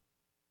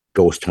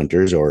Ghost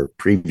Hunters or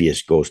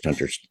previous Ghost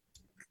Hunters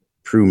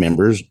crew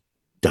members,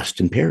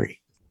 Dustin Perry.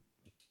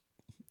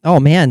 Oh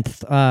man,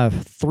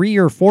 3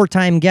 or 4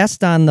 time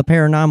guest on the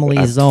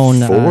Paranormal Zone.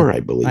 4,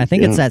 I believe. I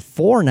think it's at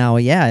 4 now.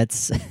 Yeah,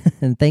 it's.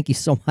 And thank you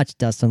so much,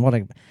 Dustin. What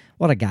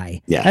a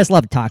guy. Yeah, I just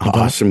love talking to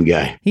him. Awesome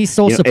guy. He's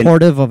so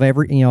supportive of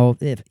every.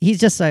 If he's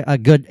just a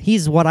good.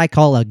 He's what I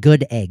call a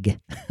good egg.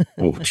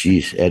 Oh,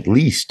 geez, at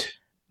least.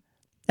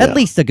 At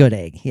least a good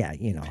egg. Yeah,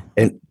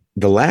 And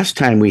the last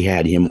time we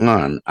had him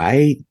on,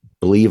 I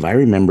believe I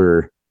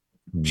remember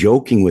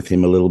joking with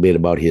him a little bit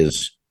about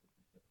his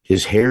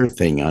hair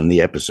thing on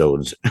the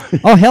episodes.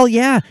 Oh, hell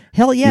yeah.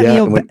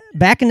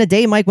 Back in the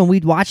day, Mike, when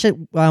we'd watch it,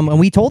 and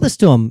we told this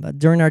to him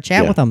during our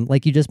chat with him,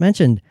 like you just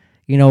mentioned,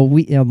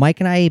 Mike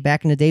and I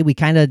back in the day, we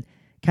kind of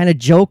kind of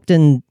joked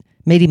and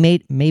maybe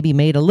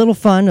made a little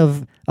fun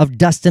of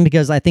Dustin,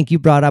 because I think you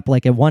brought up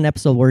like in one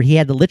episode where he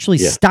had to literally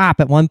stop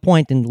at one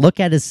point and look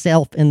at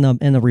himself in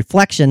the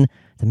reflection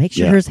to make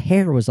sure his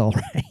hair was all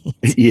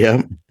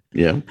right.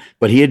 Yeah.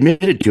 But he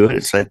admitted to it.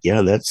 It's like,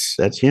 yeah,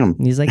 that's him.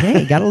 And he's like,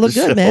 hey, gotta look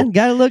good, man.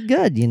 Gotta look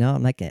good. You know,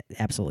 I'm like,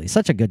 absolutely.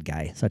 Such a good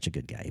guy.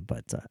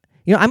 But,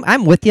 you know,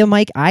 I'm with you,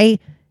 Mike.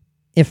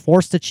 If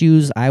forced to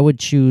choose, I would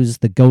choose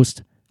the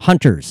Ghost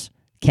Hunters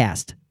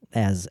cast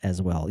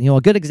as well. You know,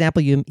 a good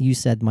example you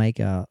said, Mike,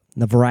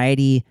 the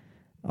variety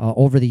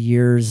over the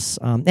years.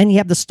 And you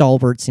have the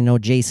stalwarts, you know,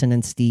 Jason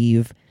and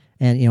Steve,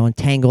 and, you know, and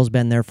Tango's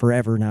been there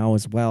forever now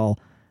as well.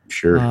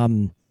 Sure.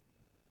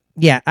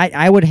 Yeah,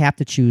 I would have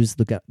to choose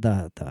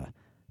the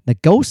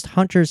Ghost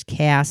Hunters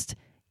cast,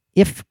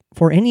 if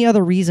for any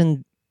other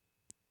reason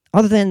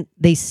other than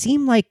they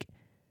seem like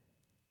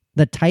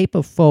the type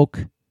of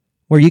folk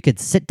where you could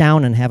sit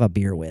down and have a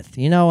beer with,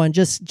 you know, and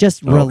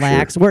just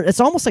relax. Sure. Where it's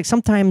almost like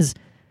sometimes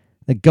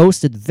the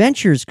Ghost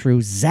Adventures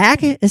crew,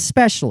 Zach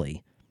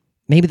especially,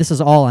 maybe this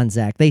is all on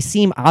Zach, they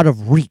seem out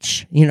of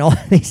reach, you know,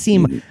 they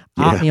seem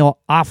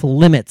off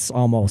limits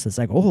almost. It's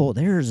like, oh,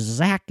 there's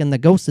Zach and the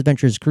Ghost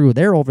Adventures crew.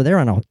 They're over there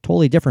on a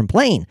totally different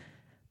plane.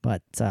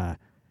 But I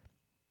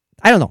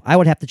don't know. I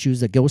would have to choose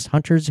the Ghost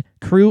Hunters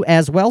crew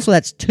as well. So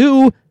that's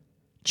 2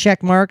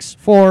 check marks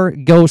for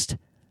Ghost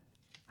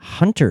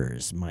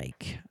Hunters,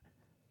 Mike.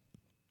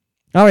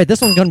 All right,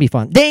 this one's going to be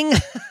fun. Ding!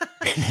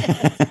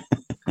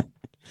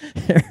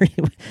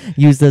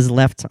 Used his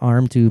left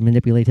arm to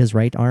manipulate his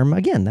right arm.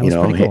 Again, that was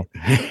pretty cool.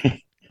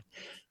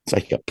 It's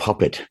like a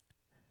puppet.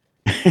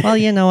 Well,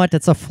 you know what?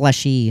 It's a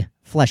fleshy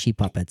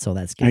puppet, so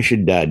that's good. I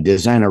should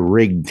design a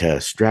rig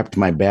to strap to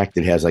my back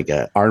that has like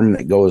a arm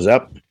that goes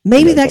up.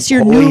 Maybe that's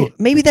your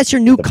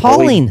new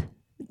calling.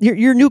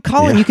 Your new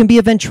calling. You can be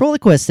a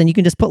ventriloquist, and you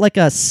can just put like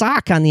a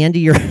sock on the end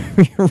of your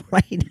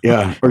right.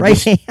 Yeah, or right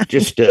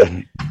just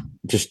hand.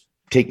 Just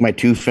take my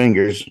 2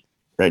 fingers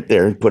right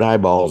there and put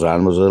eyeballs on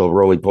them, those little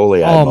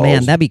roly-poly eyeballs. Oh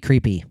man, that'd be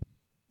creepy.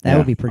 That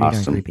would be pretty darn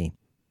awesome. creepy.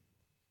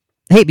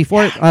 Hey,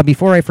 before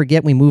I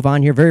forget, we move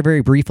on here very,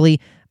 very briefly.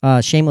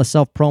 Shameless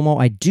self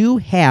promo. I do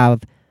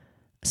have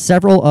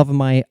several of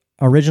my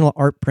original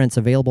art prints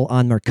available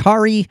on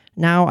Mercari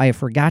now. I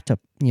forgot to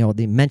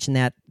they mentioned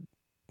that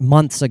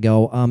months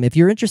ago. If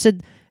you're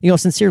interested,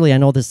 sincerely, I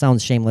know this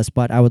sounds shameless,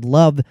 but I would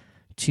love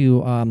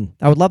to.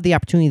 I would love the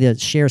opportunity to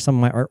share some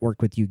of my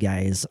artwork with you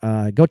guys.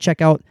 Go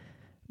check out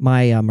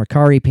my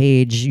Mercari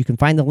page. You can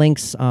find the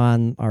links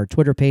on our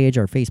Twitter page,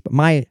 our Facebook,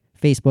 my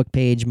Facebook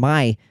page,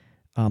 my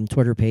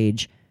Twitter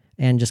page,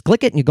 and just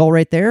click it and you go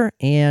right there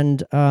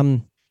and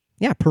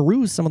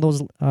peruse some of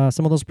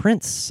those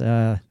prints.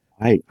 I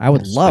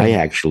would love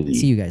to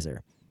see you guys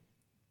there.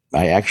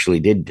 I actually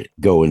did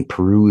go and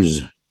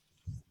peruse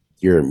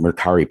your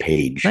Mercari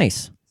page.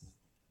 Nice.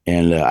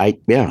 And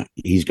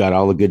he's got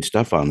all the good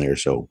stuff on there,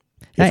 so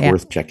it's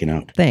worth checking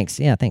out. Thanks.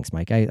 Yeah, thanks,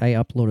 Mike. I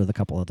uploaded a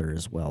couple other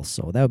as well,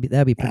 so that'd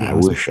be pretty I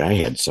awesome. wish I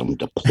had some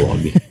to plug.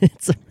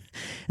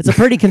 It's a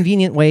pretty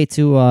convenient way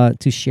to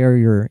share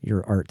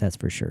your art, that's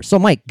for sure. So,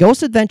 Mike,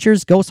 Ghost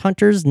Adventures, Ghost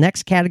Hunters,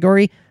 next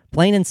category,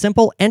 plain and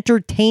simple,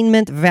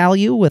 entertainment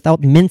value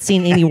without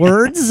mincing any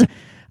words.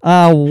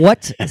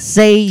 What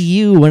say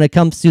you when it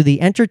comes to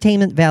the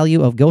entertainment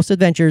value of Ghost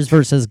Adventures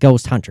versus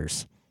Ghost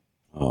Hunters?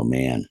 Oh,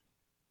 man.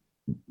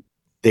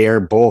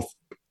 They're both,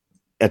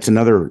 that's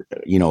another,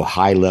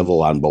 high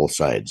level on both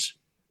sides.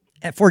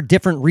 For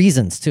different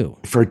reasons, too.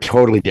 For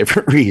totally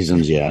different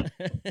reasons, yeah.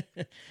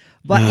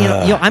 But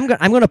I'm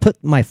going to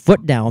put my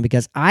foot down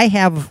because I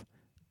have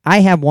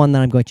one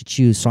that I'm going to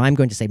choose. So I'm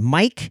going to say,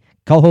 Mike,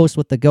 co-host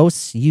with the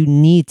Ghosts, you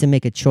need to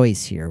make a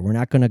choice here. We're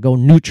not going to go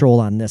neutral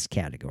on this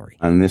category.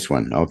 On this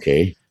one,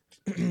 okay.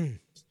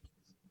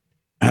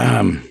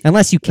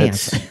 Unless you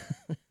can't.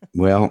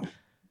 Well,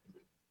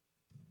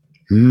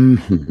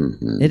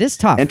 it is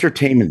tough.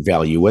 Entertainment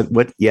value.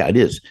 What? Yeah, it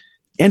is.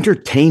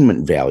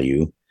 Entertainment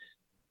value.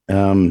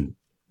 Even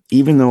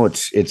though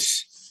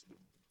it's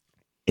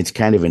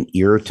kind of an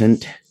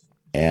irritant,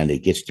 and it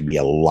gets to be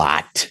a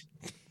lot.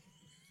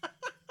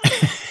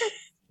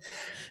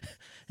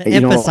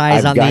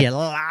 Emphasize on the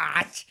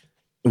lot.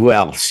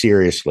 Well,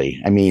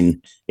 seriously, I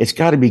mean, it's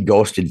got to be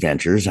Ghost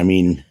Adventures. I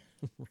mean,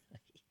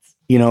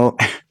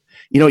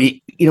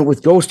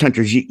 with Ghost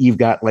Hunters, you've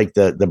got like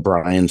the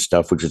Brian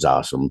stuff, which is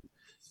awesome.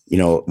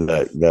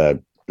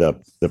 The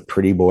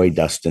pretty boy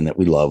Dustin that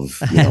we love.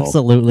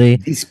 Absolutely,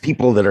 these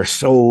people that are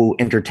so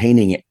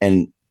entertaining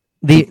and.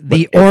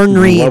 The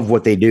ornery, love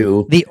what they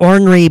do. The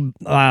ornery,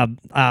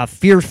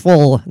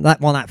 fearful,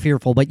 not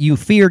fearful, but you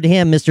feared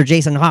him, Mr.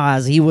 Jason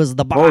Hawes. He was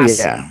the boss.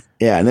 Oh,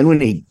 yeah. And then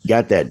when he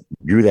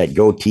drew that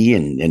goatee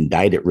and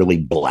dyed it really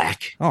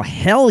black. Oh,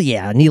 hell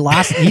yeah. And he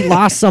lost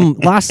some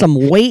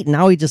weight. And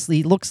now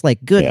he looks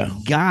like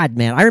God,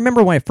 man. I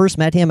remember when I first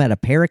met him at a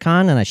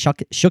Paracon and I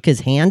shook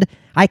his hand.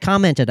 I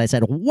commented, I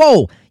said,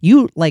 "Whoa,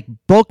 you like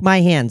broke my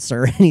hand,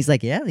 sir." And he's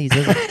like, "Yeah."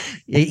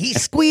 He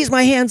squeezed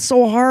my hand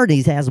so hard.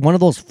 He has one of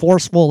those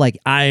forceful, like,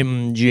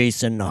 "I'm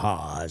Jason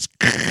Hawes."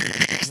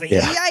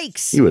 Yeah.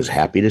 Yikes! He was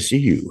happy to see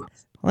you.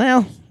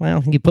 Well,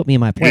 you put me in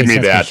my place. Give me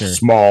that that's for sure.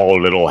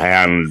 small little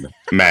hand,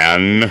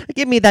 man.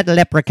 Give me that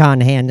leprechaun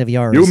hand of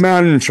yours. You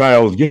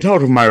man-child, get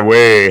out of my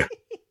way.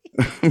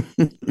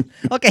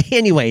 Okay.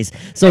 Anyways,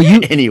 so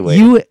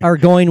you are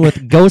going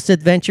with Ghost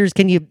Adventures.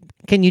 Can you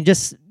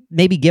just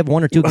maybe give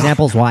one or two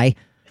examples why?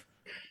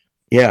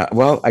 Yeah.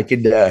 Well, I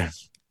could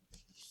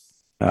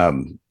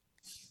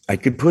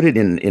put it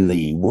in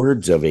the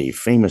words of a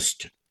famous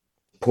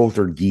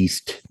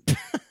poltergeist.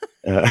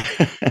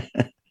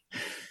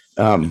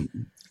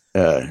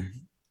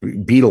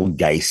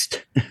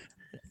 Beetlegeist.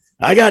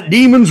 I got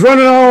demons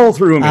running all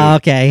through me.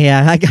 Okay,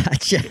 yeah, I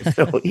got you.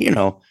 So,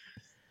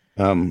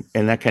 and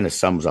that kind of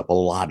sums up a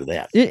lot of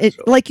that.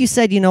 Like you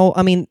said,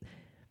 I mean,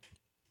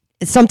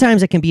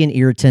 sometimes it can be an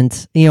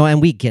irritant,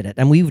 and we get it.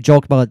 And we've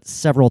joked about it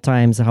several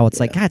times how it's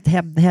like, God,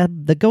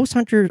 have the Ghost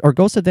Hunter or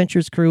Ghost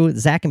Adventures crew,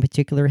 Zach in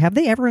particular, have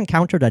they ever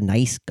encountered a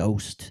nice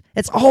ghost?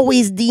 It's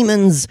always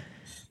demons.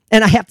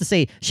 And I have to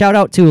say, shout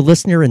out to a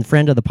listener and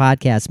friend of the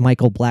podcast,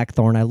 Michael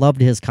Blackthorne. I loved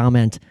his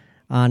comment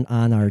on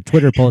our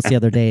Twitter post the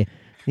other day.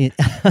 He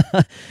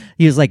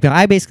was like,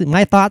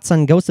 my thoughts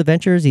on Ghost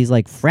Adventures, he's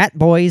like, frat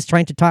boys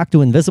trying to talk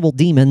to invisible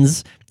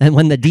demons, and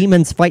when the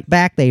demons fight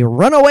back, they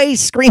run away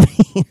screaming.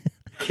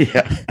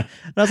 Yeah.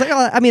 And I was like,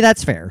 oh, I mean,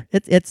 that's fair.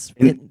 It's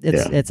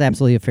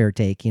absolutely a fair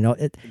take.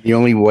 The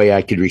only way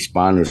I could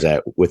respond was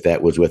with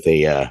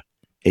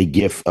a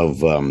gif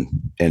of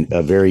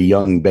a very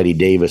young Betty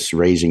Davis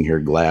raising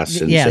her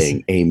glass and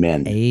saying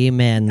amen.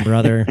 Amen,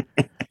 brother.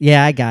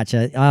 Yeah, I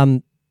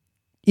gotcha.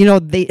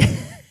 They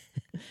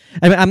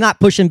I'm not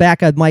pushing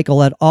back on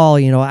Michael at all.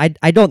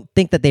 I don't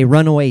think that they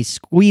run away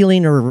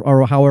squealing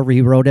or however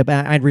he wrote it.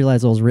 But I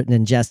realize it was written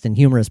in jest and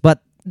humorous,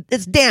 but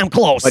it's damn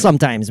close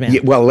sometimes, man.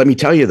 Yeah, well, let me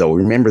tell you though,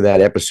 remember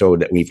that episode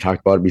that we've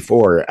talked about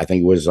before? I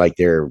think it was like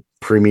their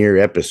premiere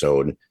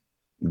episode.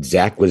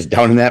 Zach was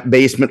down in that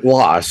basement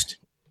lost.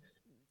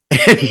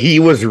 And he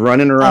was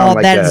running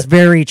around that's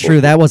very true.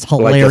 That was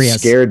hilarious. Like a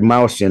scared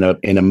mouse in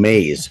a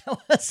maze.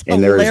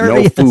 And there was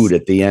no food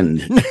at the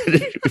end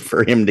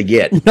for him to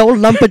get. No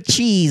lump of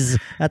cheese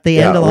at the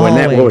end of the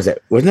hallway. What was that?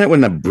 Wasn't that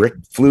when the brick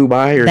flew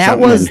by or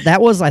something? That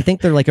was, I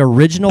think, their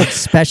original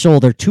special,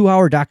 their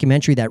 2-hour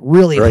documentary that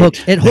really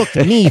hooked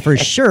me for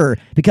sure.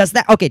 Because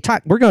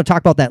we're going to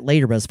talk about that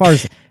later. But as far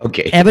as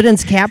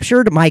evidence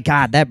captured, my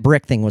God, that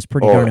brick thing was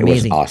pretty darn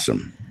amazing. It was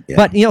awesome. Yeah.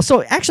 But,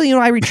 so actually,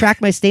 I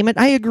retract my statement.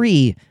 I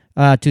agree.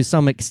 To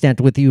some extent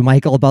with you,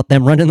 Michael, about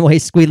them running away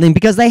squealing,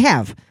 because they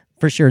have,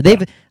 for sure.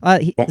 They've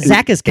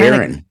Zach has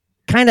kind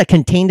of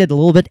contained it a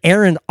little bit.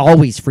 Aaron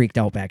always freaked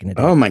out back in the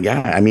day. Oh my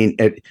God. I mean,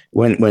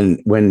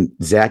 when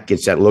Zach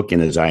gets that look in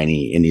his eye and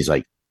he's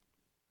like,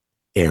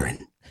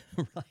 Aaron,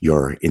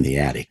 you're in the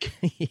attic,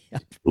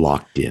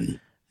 locked in.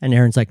 And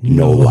Aaron's like,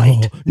 no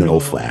light, no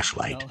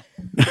flashlight.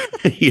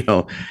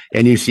 No.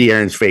 And you see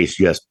Aaron's face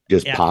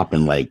just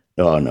popping like,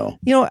 oh no.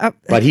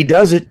 But he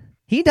does it.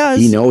 He does.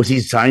 He knows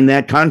he's signed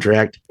that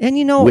contract, and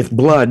with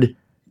blood.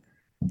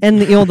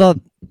 And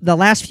the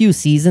last few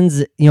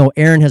seasons,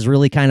 Aaron has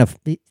really kind of,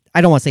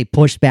 I don't want to say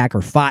pushed back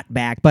or fought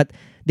back, but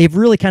they've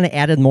really kind of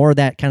added more of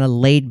that kind of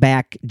laid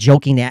back,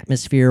 joking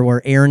atmosphere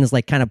where Aaron is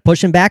like kind of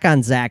pushing back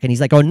on Zach, and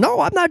he's like, "Oh no,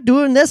 I'm not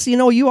doing this.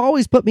 You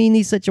always put me in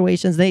these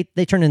situations." They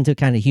turn into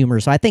kind of humor.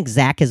 So I think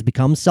Zach has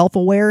become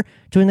self-aware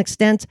to an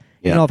extent,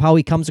 of how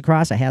he comes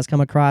across. It has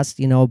come across,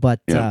 but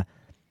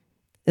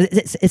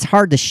it's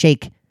hard to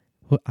shake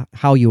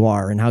how you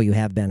are and how you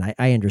have been.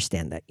 I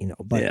understand that,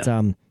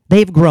 but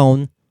they've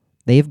grown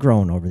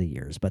over the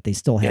years, but they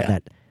still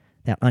have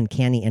that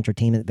uncanny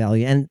entertainment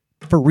value. And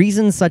for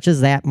reasons such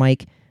as that,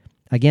 Mike,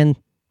 again,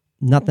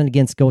 nothing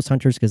against Ghost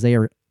Hunters because they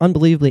are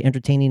unbelievably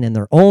entertaining in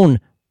their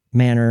own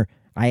manner.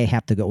 I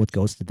have to go with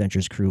Ghost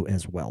Adventures crew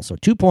as well. So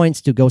 2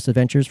 points to Ghost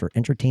Adventures for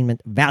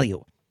entertainment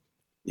value.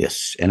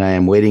 Yes. And I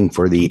am waiting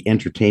for the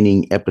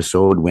entertaining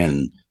episode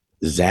when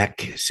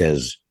Zach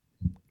says,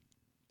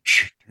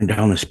 "Shh, turn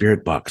down the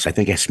spirit box. I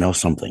think I smell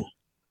something."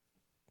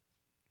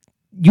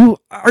 You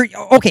are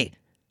okay,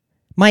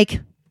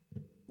 Mike.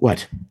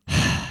 What?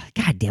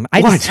 God damn it!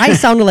 I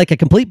sounded like a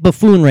complete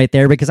buffoon right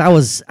there because I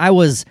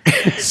was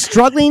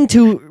struggling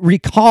to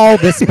recall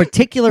this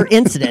particular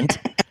incident.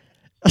 I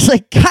was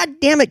like, God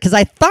damn it, because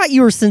I thought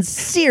you were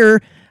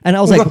sincere, and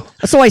I was like,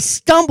 so I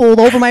stumbled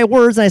over my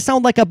words and I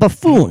sound like a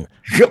buffoon.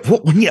 I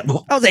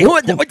was like,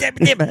 what?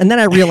 And then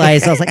I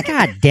realized I was like,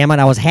 God damn it,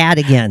 I was had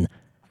again.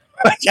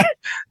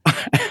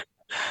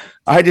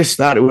 I just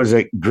thought it was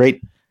a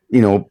great,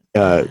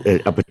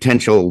 a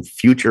potential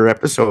future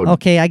episode.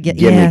 Okay, I get.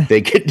 Gimmick.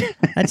 They could.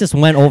 That just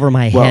went over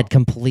my head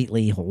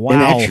completely. Wow.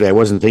 And actually, I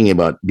wasn't thinking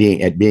about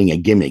being a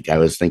gimmick. I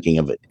was thinking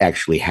of it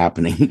actually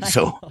happening.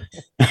 So,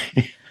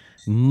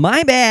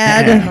 my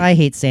bad. I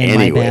hate saying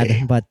my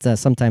bad, but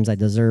sometimes I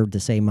deserve to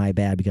say my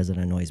bad because it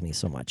annoys me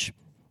so much.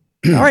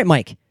 All right,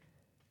 Mike.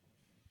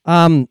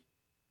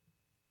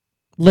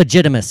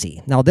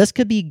 Legitimacy. Now, this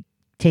could be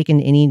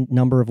taken any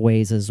number of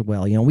ways as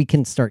well. We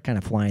can start kind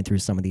of flying through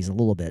some of these a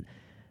little bit.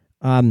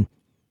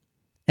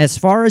 As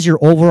far as your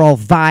overall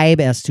vibe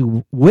as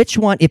to which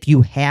one, if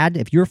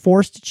you're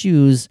forced to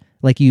choose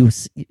like you're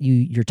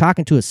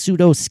talking to a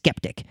pseudo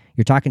skeptic,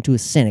 you're talking to a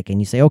cynic,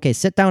 and you say, okay,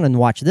 sit down and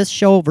watch this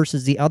show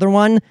versus the other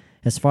one.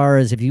 As far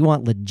as if you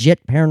want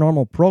legit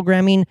paranormal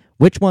programming,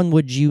 which one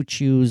would you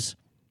choose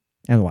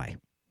and why?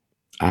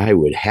 I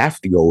would have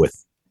to go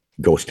with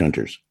Ghost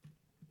Hunters.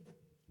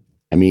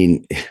 I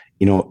mean,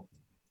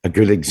 a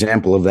good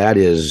example of that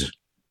is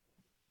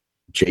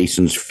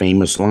Jason's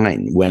famous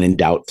line, when in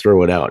doubt,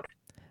 throw it out.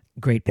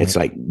 Great point. It's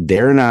like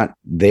they're not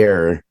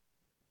there,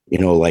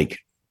 like,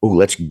 oh,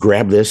 let's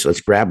grab this,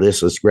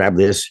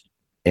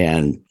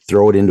 and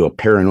throw it into a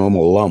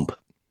paranormal lump.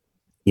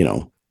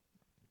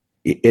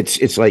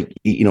 It's like,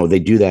 they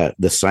do that,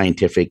 the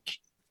scientific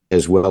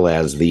as well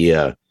as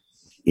the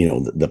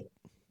the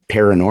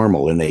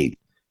paranormal, and they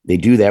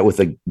do that with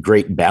a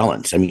great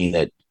balance. I mean,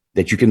 that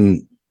you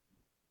can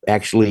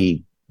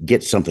actually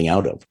get something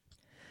out of.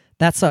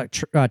 That's a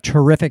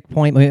terrific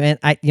point. And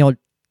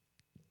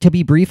to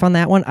be brief on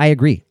that one, I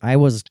agree. I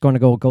was going to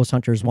go Ghost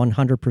Hunters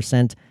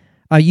 100%.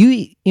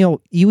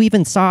 You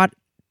even saw it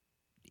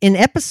in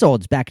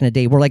episodes back in the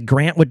day where like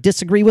Grant would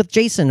disagree with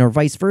Jason or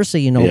vice versa.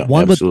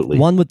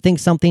 One would think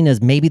something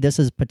as maybe this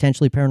is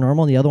potentially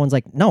paranormal, and the other one's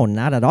like, no,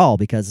 not at all,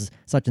 because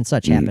such and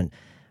such happened.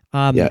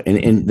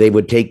 And they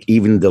would take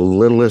even the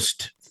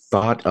littlest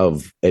thought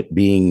of it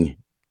being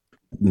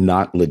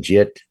not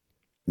legit.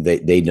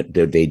 They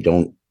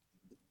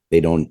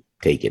don't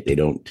take it. They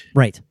don't.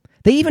 Right.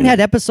 They even had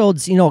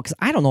episodes, because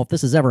I don't know if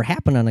this has ever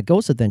happened on a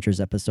Ghost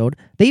Adventures episode.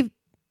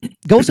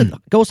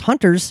 Ghost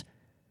Hunters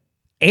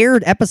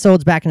aired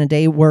episodes back in the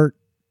day where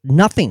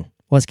nothing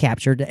was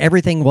captured.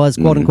 Everything was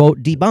quote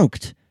unquote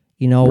debunked,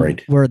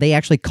 right. Where they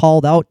actually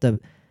called out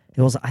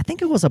I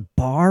think it was a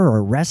bar or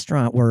a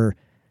restaurant where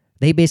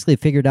they basically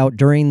figured out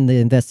during the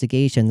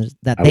investigation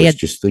that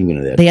just thinking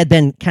of that. They had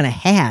been kind of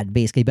had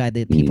basically by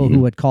the people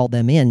who had called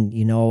them in,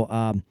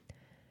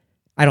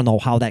 I don't know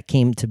how it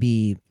came to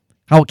the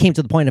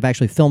point of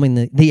actually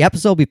filming the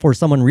episode before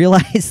someone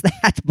realized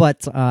that,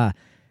 but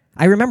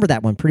I remember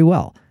that one pretty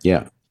well.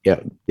 Yeah.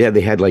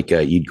 They had like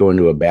you'd go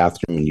into a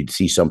bathroom and you'd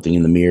see something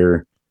in the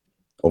mirror,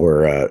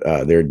 or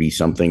there'd be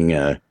something.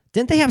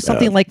 Didn't they have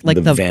something like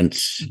the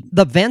vents?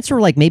 The vents were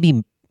like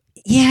maybe.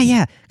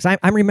 Yeah. Because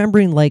I'm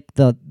remembering like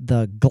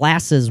the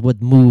glasses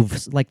would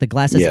move, like the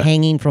glasses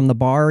hanging from the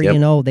bar.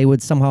 Yep. They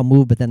would somehow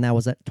move, but then that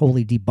was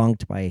totally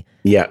debunked by.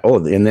 Yeah.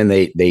 Oh, and then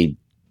they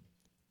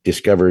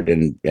discovered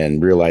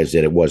and realized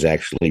that it was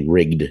actually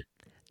rigged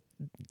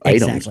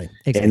items.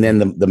 Exactly. And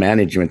then the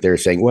management there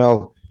saying,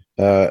 well,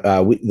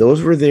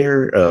 those were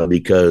there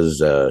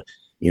because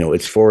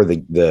it's for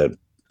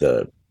the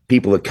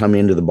people that come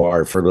into the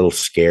bar for a little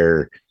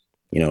scare.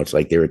 It's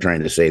like they were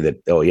trying to say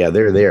that, oh yeah,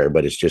 they're there,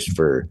 but it's just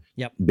for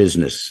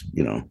business.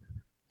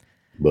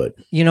 But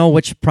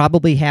which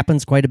probably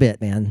happens quite a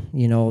bit, man.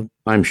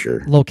 I'm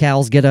sure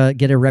locales get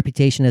a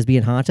reputation as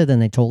being haunted,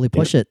 and they totally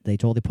push it. They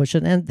totally push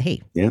it, and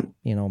hey,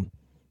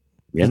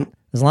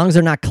 as long as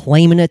they're not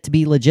claiming it to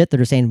be legit, they're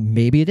just saying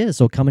maybe it is.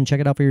 So come and check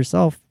it out for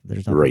yourself.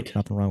 There's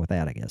nothing wrong with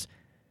that, I guess.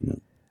 Yeah. All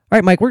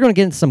right, Mike, we're going to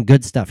get into some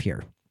good stuff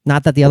here.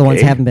 Not that the other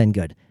ones haven't been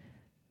good.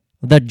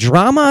 The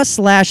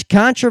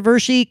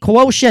drama/controversy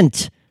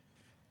quotient.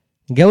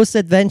 Ghost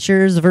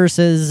Adventures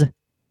versus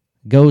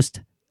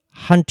Ghost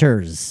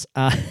Hunters.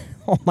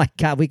 Oh my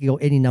God, we could go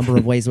any number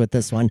of ways with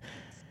this one.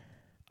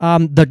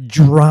 The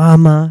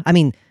drama. I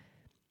mean,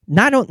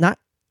 not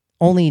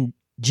only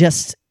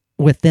just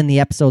within the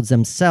episodes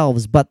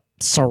themselves, but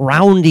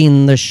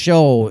surrounding the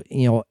show,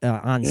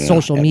 on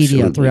social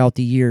media throughout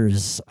the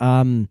years.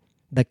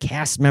 The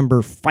cast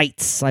member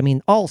fights. I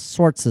mean, all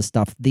sorts of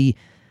stuff. The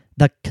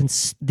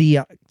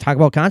talk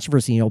about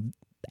controversy,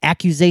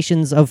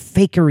 accusations of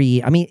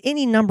fakery. I mean,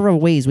 any number of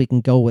ways we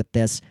can go with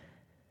this.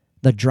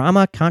 The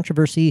drama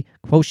controversy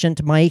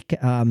quotient, Mike.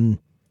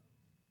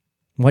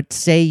 What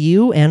say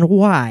you and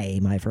why,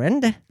 my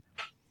friend?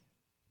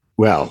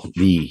 Well,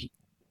 the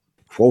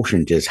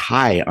quotient is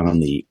high on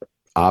the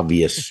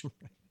obvious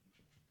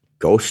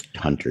Ghost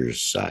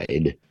Hunters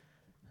side.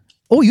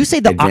 Oh, you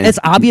say it's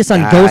obvious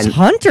on Ghost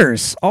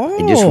Hunters.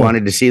 Oh, I just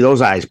wanted to see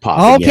those eyes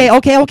pop. Okay.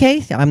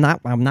 I'm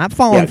not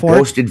falling for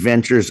Ghost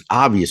Adventures,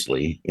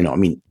 obviously.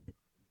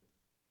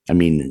 I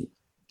mean,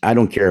 I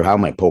don't care how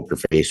my poker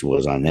face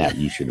was on that.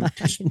 You should have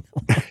just.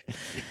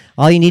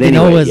 All you need to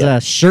know is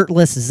a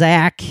shirtless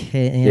Zach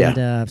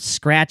and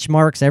scratch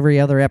marks every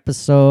other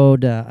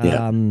episode.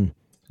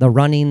 The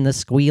running, the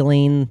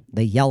squealing,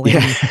 the yelling,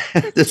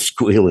 the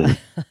squealing.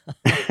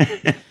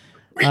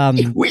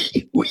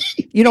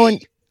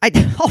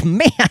 And oh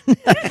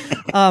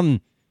man,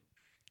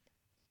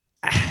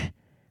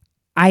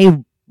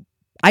 I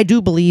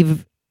do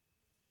believe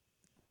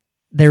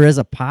there is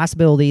a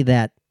possibility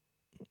that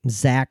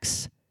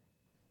Zach's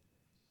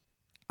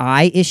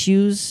eye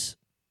issues,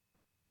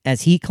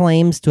 as he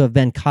claims to have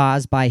been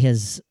caused by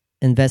his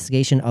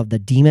investigation of the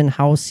demon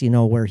house,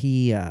 where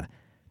he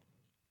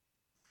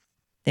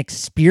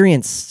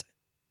experienced,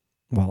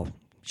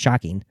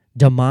 shocking, a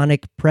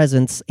demonic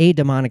presence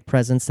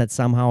that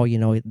somehow,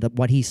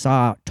 what he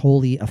saw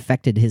totally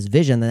affected his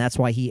vision. And that's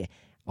why he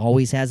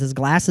always has his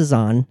glasses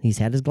on. He's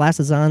had his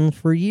glasses on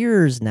for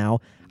years now.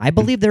 I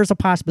believe there's a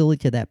possibility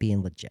to that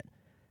being legit.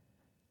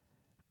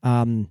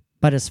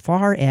 But as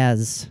far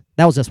as,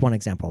 that was just one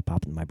example that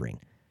popped in my brain.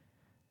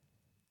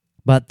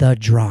 But the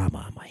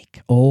drama,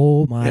 Mike.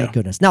 Oh my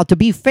goodness. Now, to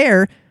be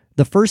fair,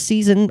 the first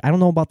season, I don't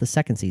know about the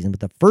second season, but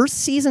the first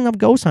season of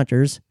Ghost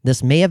Hunters,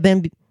 this may have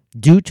been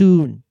due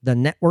to the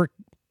network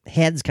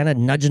heads kind of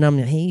nudging them.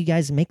 Hey, you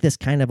guys, make this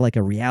kind of like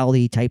a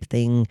reality type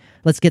thing.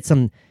 Let's get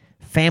some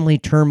family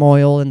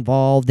turmoil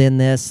involved in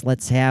this.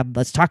 Let's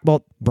talk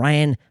about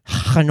Brian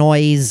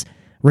Hanoi's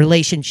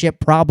relationship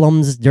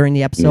problems during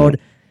the episode.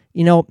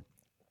 You know,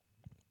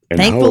 and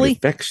thankfully, how it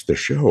affects the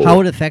show.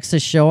 How it affects the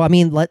show. I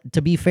mean,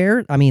 to be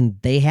fair, I mean,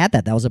 they had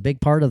that. That was a big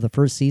part of the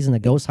first season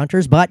of Ghost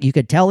Hunters, but you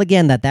could tell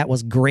again that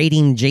was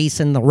grating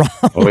Jason the wrong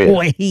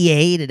way. He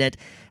hated it.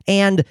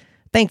 And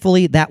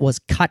thankfully, that was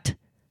cut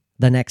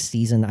the next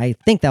season. I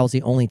think that was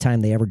the only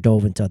time they ever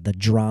dove into the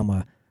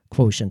drama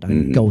quotient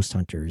on Ghost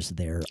Hunters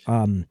there.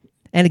 And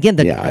again,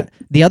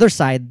 the other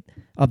side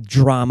of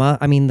drama,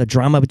 I mean, the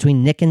drama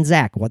between Nick and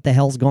Zach, what the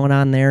hell's going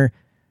on there?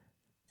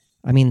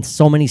 I mean,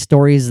 so many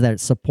stories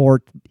that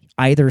support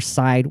either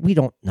side. We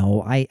don't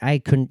know.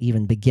 I couldn't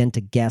even begin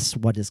to guess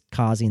what is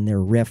causing their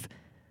riff.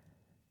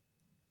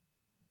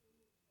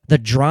 The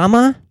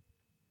drama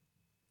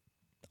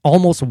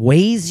almost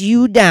weighs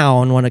you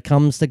down when it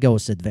comes to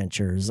Ghost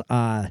Adventures.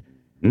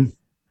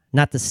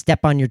 Not to step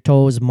on your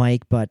toes,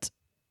 Mike, but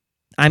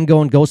I'm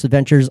going Ghost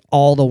Adventures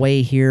all the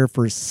way here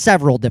for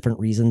several different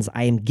reasons.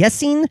 I am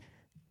guessing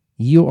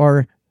you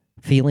are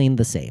feeling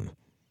the same.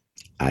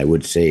 I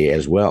would say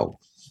as well.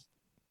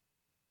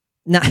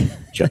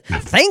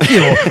 Thank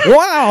you.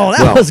 Wow,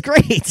 that was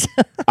great.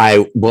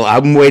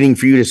 I'm waiting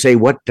for you to say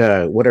what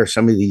are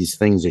some of these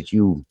things that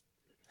you.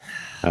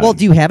 Well,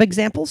 do you have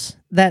examples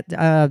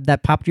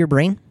that popped your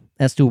brain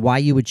as to why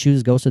you would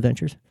choose Ghost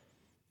Adventures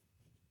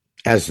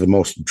as the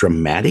most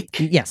dramatic?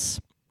 Yes.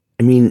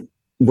 I mean,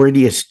 where do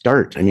you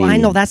start? I mean, I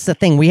know that's the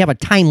thing. We have a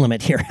time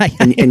limit here,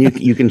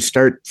 and you can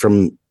start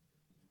from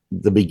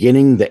the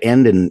beginning, the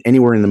end, and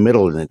anywhere in the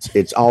middle, and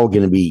it's all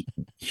going to be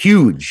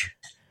huge.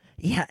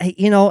 Yeah,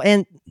 you know,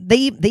 and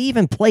they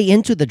even play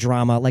into the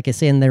drama, like I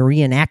say, in their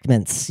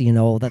reenactments.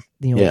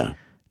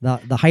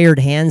 The hired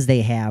hands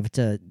they have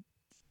to,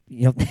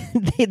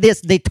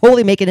 they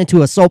totally make it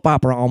into a soap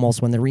opera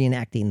almost when they're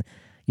reenacting,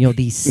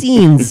 these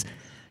scenes.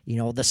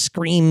 The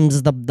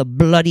screams, the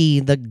bloody,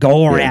 the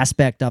gore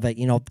aspect of it.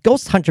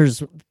 Ghost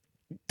Hunters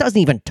doesn't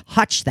even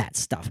touch that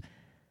stuff.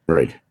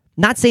 Right.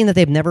 Not saying that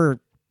they've never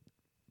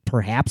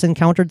perhaps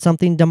encountered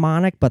something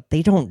demonic, but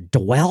they don't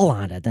dwell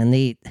on it,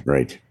 and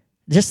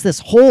just this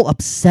whole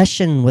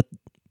obsession with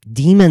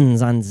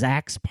demons on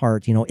Zach's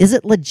part, is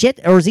it legit,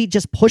 or is he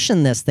just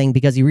pushing this thing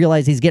because he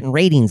realized he's getting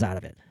ratings out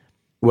of it?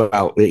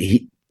 Well,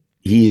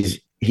 he's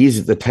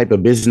the type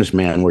of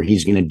businessman where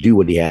he's going to do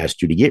what he has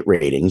to get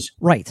ratings.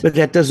 Right. But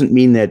that doesn't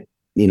mean that,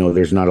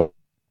 there's not a...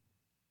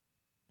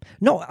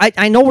 No,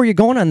 I know where you're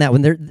going on that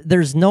one.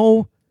 There's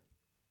no...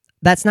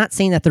 That's not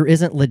saying that there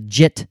isn't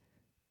legit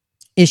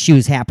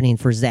issues happening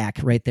for Zach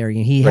right there.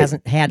 He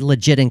hasn't had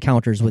legit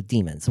encounters with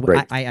demons.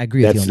 Right. I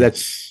agree with you on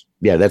that's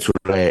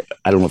what I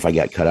don't know if I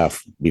got cut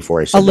off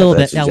before I said a little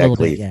bit.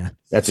 Yeah.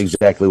 That's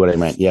exactly what I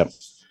meant. Yep.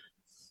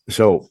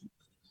 So,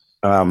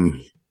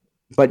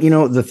 but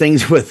the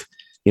things with,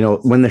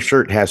 when the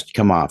shirt has to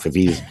come off, if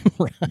he's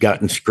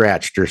gotten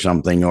scratched or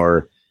something,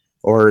 or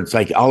it's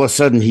like all of a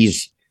sudden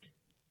he's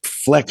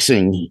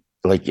flexing,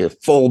 like a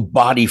full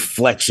body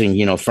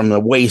flexing, from the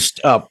waist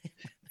up,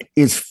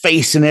 his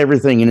face and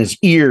everything, and his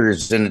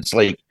ears, and it's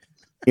like,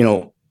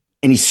 and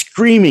he's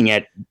screaming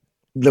at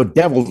the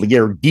devil to get,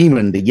 or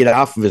demon to get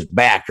off of his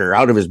back or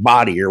out of his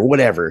body or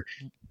whatever.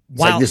 It's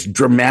like this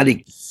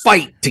dramative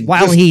fight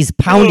while he's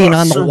pounding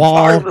on the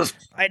wall.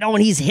 I know,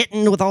 and he's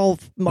hitting with all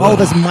of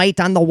his might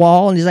on the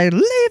wall, and he's like,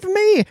 leave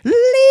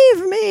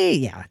me.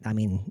 Yeah, I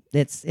mean,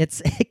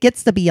 it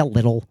gets to be a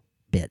little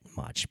bit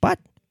much, but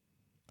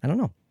I don't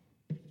know.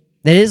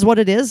 It is what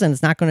it is, and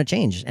it's not going to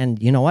change.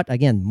 And you know what?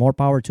 Again, more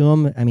power to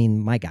him. I mean,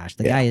 my gosh,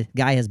 the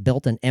guy has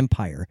built an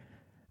empire.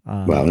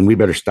 Well, and we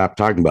better stop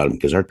talking about him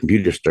because our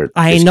computers start.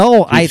 I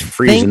know. I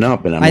freezing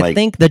up, and I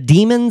think the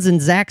demons in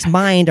Zach's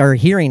mind are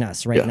hearing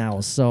us right now.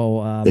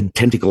 So the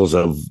tentacles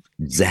of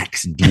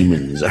Zach's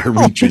demons are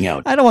reaching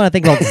out. I don't want to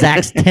think about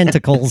Zach's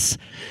tentacles.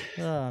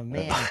 Oh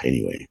man.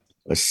 Anyway,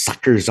 the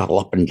suckers all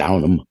up and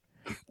down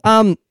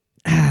them.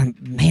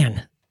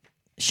 Man,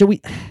 should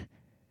we?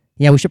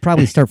 Yeah, we should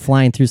probably start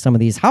flying through some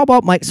of these. How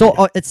about Mike?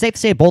 So it's safe to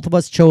say both of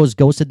us chose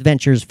Ghost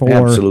Adventures for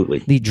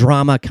the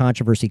drama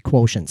controversy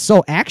quotient.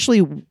 So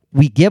actually,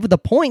 we give the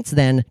points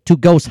then to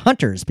Ghost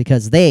Hunters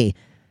because they,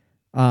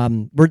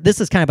 this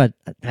is kind of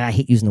I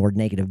hate using the word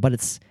negative, but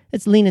it's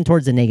leaning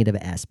towards the negative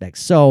aspect.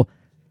 So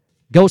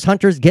Ghost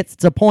Hunters gets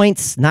the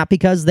points not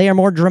because they are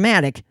more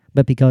dramatic,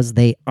 but because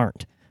they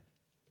aren't.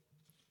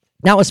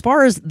 Now, as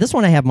far as this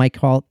one, I have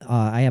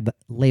I have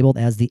labeled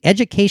as the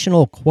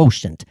educational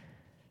quotient.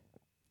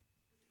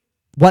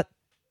 What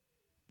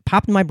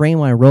popped in my brain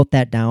when I wrote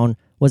that down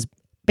was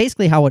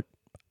basically how it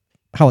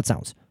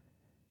sounds.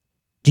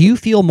 Do you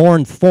feel more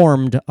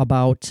informed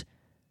about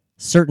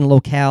certain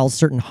locales,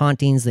 certain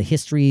hauntings, the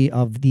history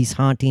of these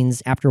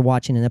hauntings after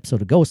watching an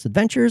episode of Ghost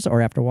Adventures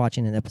or after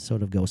watching an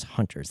episode of Ghost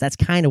Hunters? That's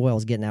kind of what I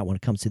was getting at when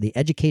it comes to the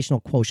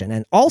educational quotient.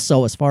 And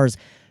also as far as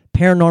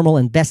paranormal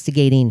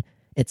investigating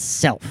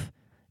itself,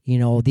 you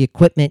know, the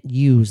equipment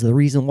used, the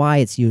reason why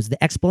it's used,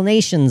 the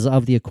explanations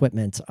of the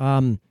equipment.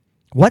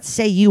 What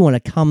say you when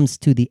it comes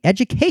to the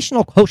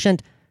educational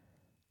quotient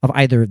of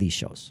either of these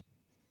shows?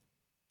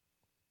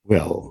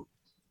 Well,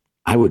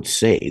 I would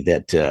say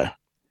that,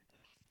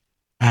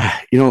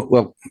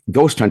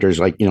 Ghost Hunters,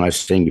 like, I was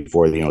saying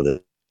before,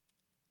 Nope,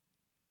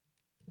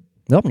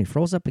 and he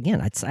froze up again.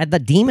 The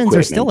demons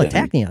are still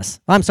attacking us.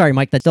 I'm sorry,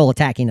 Mike, that's still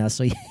attacking us.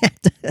 So you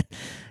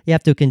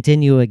have to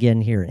continue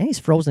again here. And he's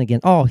frozen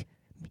again. Oh,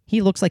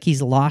 he looks like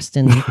he's lost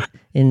in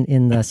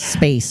the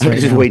space. I'm right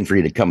just now. waiting for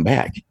you to come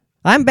back.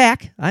 I'm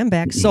back.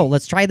 So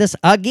let's try this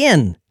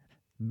again.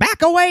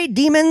 Back away,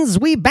 demons.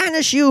 We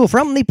banish you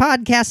from the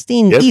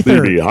podcasting Get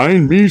ether. thee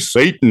behind me,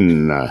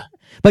 Satan.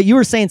 But you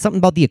were saying something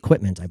about the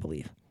equipment, I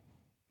believe.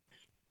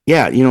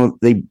 Yeah,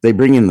 they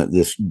bring in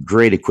this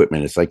great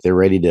equipment. It's like they're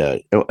ready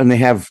to, and they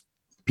have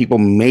people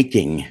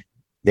making.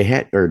 They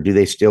had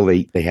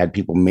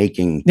people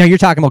making. No, you're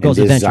talking about Ghost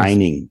Adventures.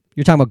 Designing.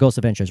 You're talking about Ghost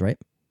Adventures, right?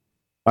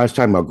 I was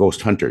talking about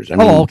Ghost Hunters.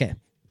 Okay.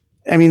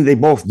 I mean, they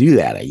both do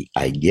that.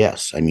 I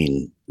guess. I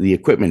mean, the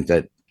equipment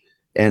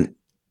and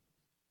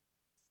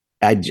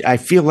I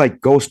feel like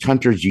Ghost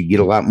Hunters, you get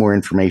a lot more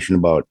information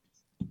about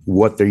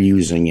what they're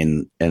using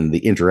and the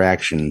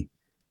interaction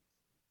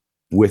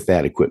with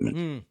that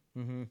equipment.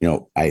 Mm-hmm.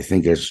 I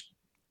think there's,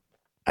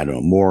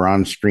 more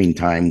on screen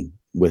time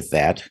with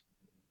that,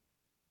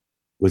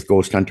 with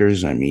Ghost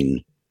Hunters. I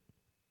mean,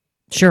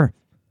 sure.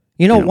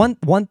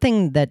 One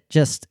thing that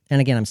just, and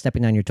again, I'm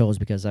stepping on your toes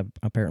because I'm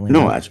apparently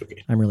that's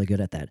okay. I'm really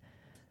good at that.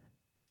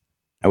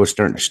 I was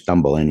starting to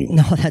stumble anyway.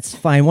 No, that's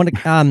fine.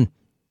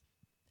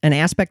 An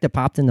aspect that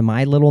popped into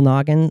my little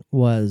noggin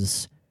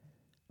was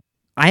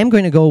I am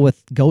going to go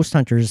with Ghost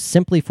Hunters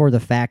simply for the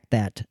fact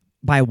that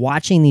by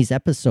watching these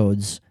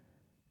episodes,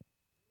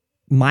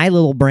 my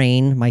little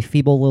brain, my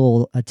feeble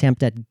little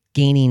attempt at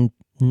gaining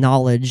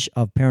knowledge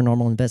of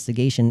paranormal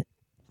investigation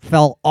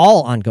fell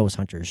all on Ghost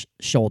Hunters'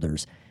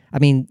 shoulders. I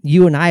mean,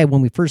 you and I,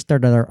 when we first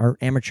started our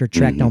amateur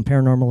track down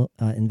paranormal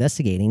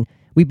investigating,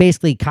 we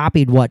basically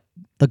copied what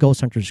the Ghost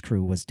Hunters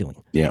crew was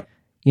doing. Yeah.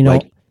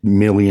 Like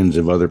millions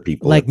of other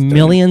people. Like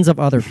millions of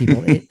other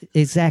people.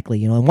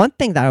 Exactly. And one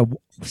thing that I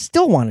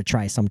still want to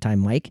try sometime,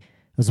 Mike,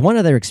 was one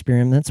of their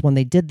experiments when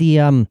they did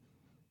the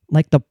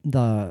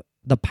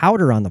the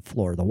powder on the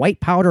floor, the white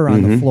powder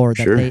on the floor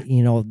that they,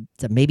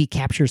 to maybe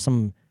capture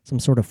some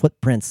sort of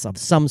footprints of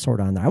some sort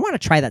on there. I want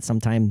to try that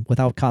sometime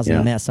without causing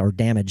a mess or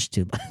damage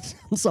to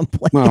some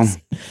place. Well,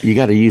 you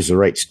got to use the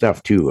right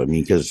stuff too. I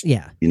mean, because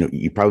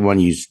you probably want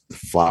to use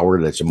flour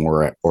that's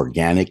more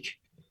organic,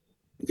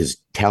 because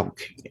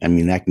talc, I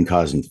mean, that can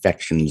cause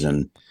infections,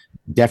 and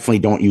definitely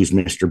don't use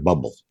Mr.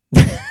 Bubble.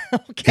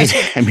 Okay.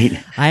 I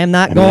mean, I am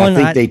not going.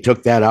 I think they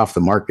took that off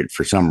the market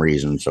for some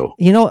reason. So,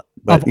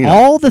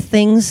 all the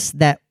things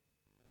that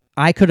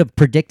I could have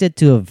predicted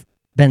to have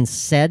been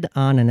said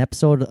on an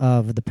episode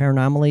of the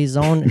Paranormal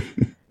Zone,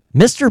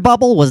 Mr.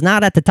 Bubble was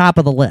not at the top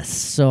of the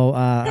list. So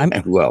I'm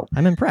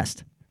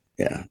impressed.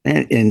 Yeah,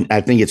 and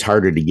I think it's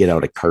harder to get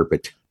out a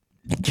carpet.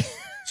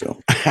 So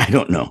I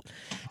don't know.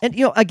 And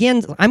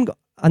again,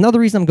 another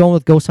reason I'm going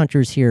with Ghost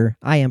Hunters here,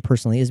 I am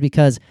personally, is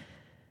because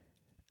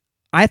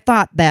I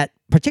thought that,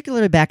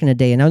 particularly back in the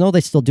day, and I know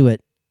they still do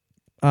it,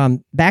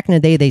 back in the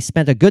day, they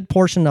spent a good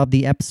portion of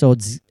the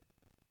episodes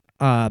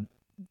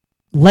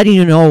letting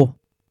you know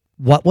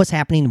what was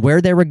happening, where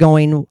they were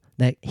going,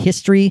 the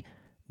history,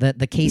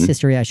 the case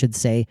history, I should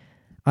say.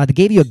 They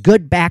gave you a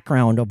good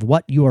background of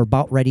what you are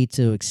about ready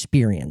to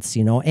experience,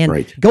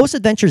 and Ghost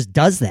Adventures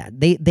does that.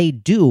 They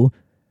do,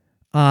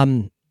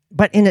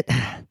 but in it,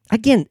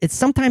 again, it's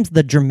sometimes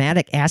the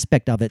dramatic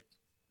aspect of it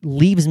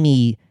leaves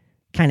me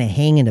kind of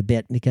hanging a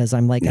bit, because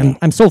I'm like,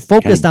 I'm so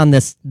focused on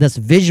this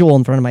visual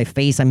in front of my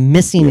face, I'm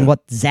missing what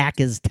Zach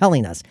is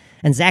telling us.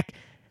 And Zach,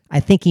 I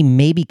think he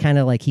maybe kind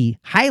of like he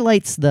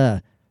highlights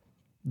the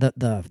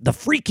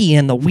freaky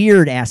and the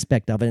weird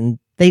aspect of it, and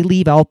they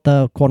leave out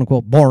the quote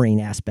unquote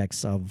boring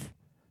aspects of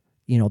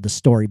the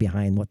story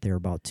behind what they're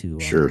about to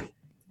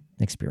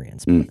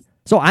experience.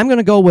 So I'm going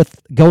to go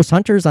with Ghost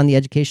Hunters on the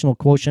educational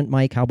quotient.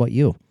 Mike, how about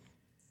you?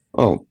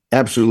 Oh,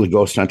 absolutely,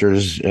 Ghost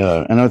Hunters.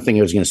 Another thing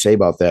I was going to say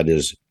about that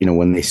is,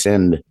 when they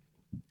send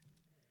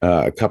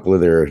a couple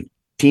of their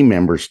team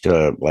members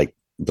to like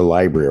the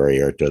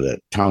library or to the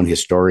town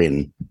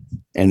historian,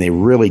 and they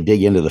really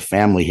dig into the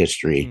family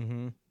history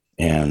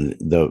and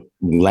the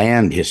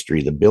land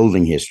history, the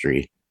building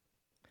history,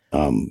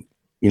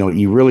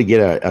 you really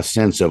get a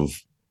sense of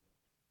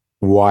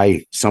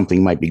why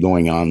something might be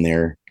going on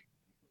there.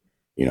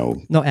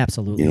 No,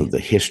 absolutely. The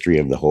history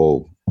of the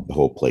whole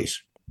place.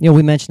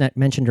 We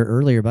mentioned her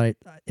earlier, but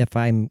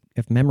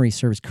if memory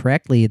serves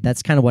correctly,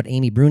 that's kind of what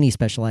Amy Bruni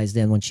specialized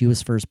in when she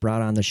was first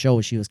brought on the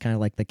show. She was kind of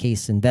like the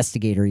case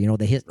investigator,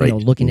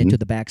 looking into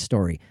the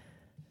backstory.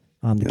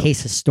 the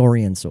case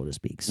historian, so to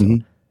speak. So,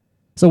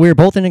 so we're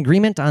both in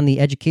agreement on the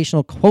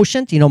educational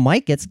quotient. You know,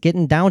 Mike, it's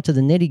getting down to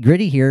the nitty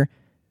gritty here.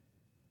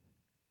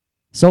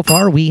 So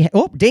far,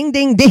 ding,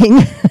 ding,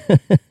 ding.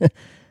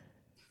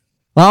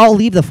 Well, I'll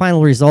leave the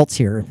final results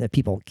here that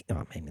people,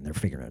 they're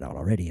figuring it out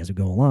already as we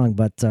go along.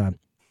 But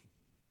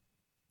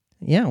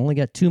only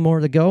got 2 more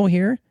to go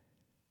here.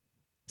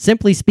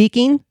 Simply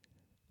speaking,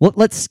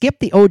 let's skip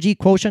the OG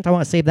quotient. I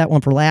want to save that one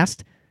for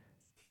last.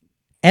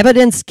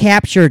 Evidence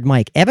captured,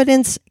 Mike.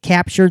 Evidence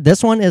captured.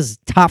 This one is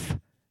tough.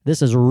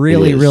 This is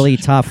really, really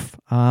tough.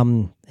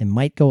 It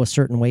might go a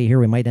certain way here.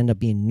 We might end up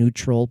being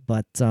neutral.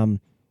 But do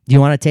you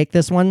want to take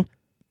this one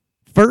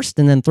first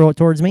and then throw it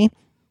towards me?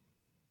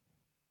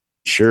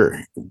 Sure.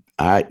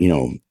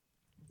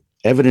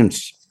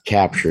 Evidence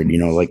captured,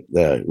 like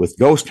with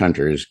ghost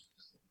hunters,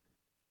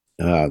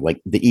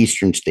 like the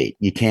Eastern State,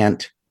 you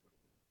can't,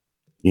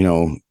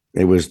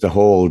 it was the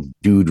whole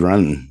dude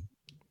run.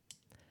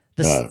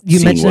 You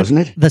scene, mentioned wasn't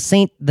it? The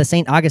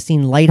St.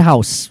 Augustine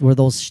Lighthouse, where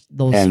those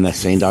and the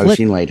St.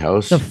 Augustine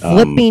Lighthouse, the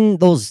flipping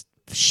those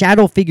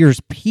shadow figures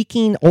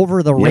peeking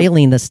over the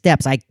railing, the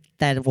steps.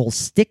 That will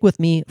stick with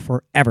me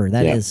forever.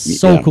 That is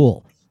so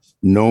cool.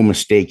 No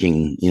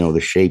mistaking, the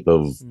shape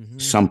of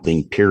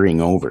something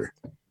peering over.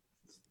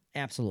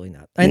 Absolutely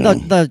not. And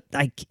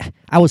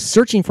I was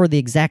searching for the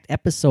exact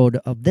episode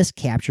of this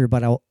capture,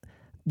 but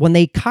when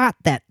they caught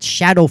that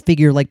shadow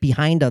figure like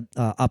behind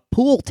a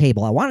pool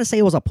table, I want to say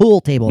it was a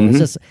pool table. It was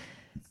just,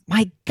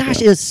 my gosh,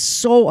 it is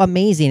so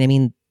amazing. I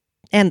mean,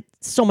 and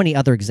so many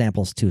other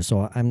examples too.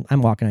 So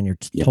I'm walking on your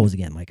toes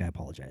again, Mike. I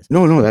apologize.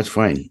 No, that's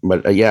fine.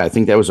 But I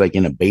think that was like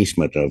in a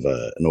basement of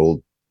an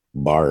old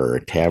bar or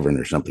a tavern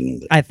or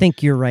something. I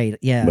think you're right.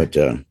 Yeah. But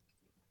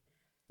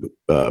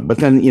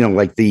then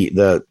like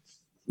the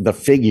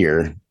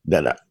figure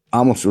that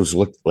almost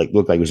looked like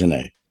it was in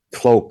a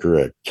cloak or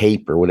a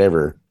cape or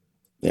whatever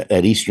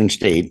at Eastern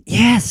State.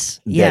 Yes.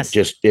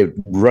 It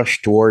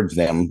rushed towards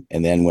them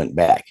and then went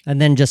back.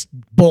 And then just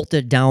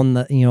bolted down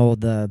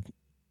the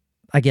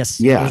I guess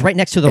it was right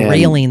next to the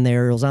railing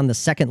there. It was on the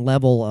second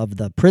level of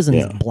the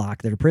prison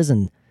block, the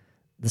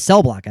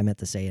cell block, I meant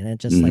to say. And it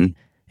just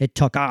it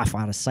took off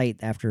out of sight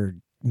after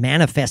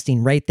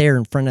manifesting right there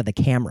in front of the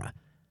camera.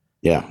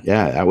 Yeah,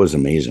 that was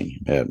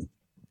amazing.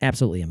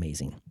 Absolutely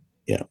amazing.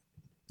 Yeah.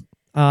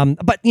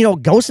 But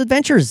Ghost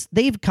Adventures,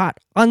 they've caught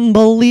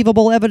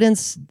unbelievable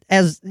evidence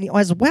as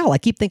well. I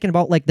keep thinking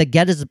about like the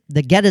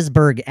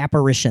Gettysburg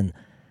apparition,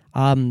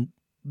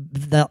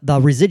 the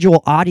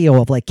residual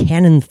audio of like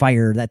cannon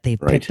fire that they've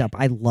picked up.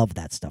 I love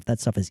that stuff. That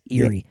stuff is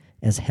eerie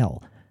as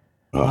hell.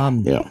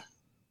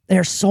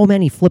 There's so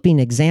many flipping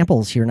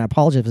examples here, and I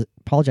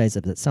apologize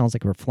if it sounds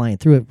like we're flying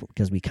through it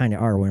because we kind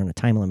of are. We're on a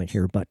time limit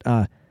here, but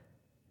do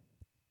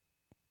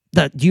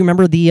you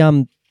remember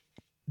the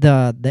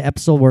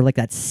episode where like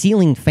that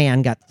ceiling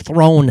fan got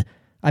thrown?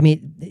 I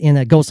mean, in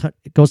a Ghost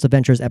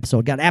Adventures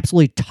episode, got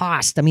absolutely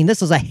tossed. I mean,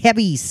 this is a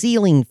heavy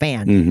ceiling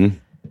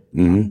fan.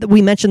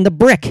 We mentioned the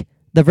brick,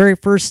 the very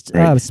first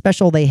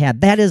special they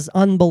had. That is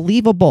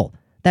unbelievable.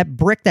 That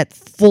brick that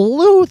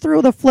flew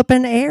through the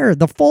flipping air,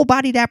 the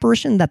full-bodied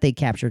apparition that they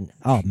captured.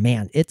 Oh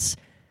man,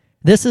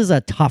 this is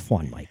a tough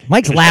one, Mike.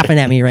 Mike's laughing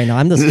at me right now.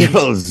 I'm just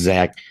kidding.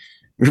 Zach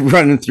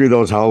running through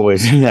those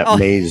hallways in that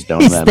maze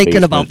down he's that thinking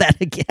basement. about that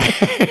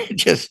again.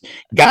 Just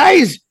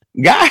guys.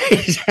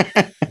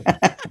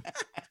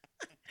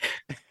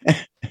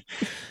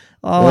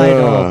 I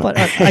know, but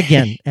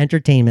again,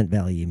 entertainment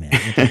value, man.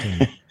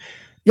 Entertainment.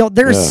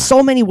 There's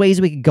so many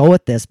ways we could go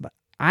with this, but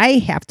I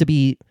have to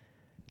be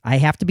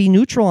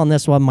neutral on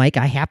this one, Mike.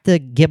 I have to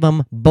give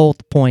them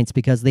both points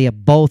because they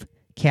have both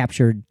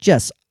captured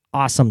just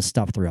awesome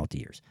stuff throughout the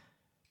years.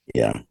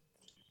 Yeah.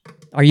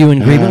 Are you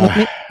in agreement with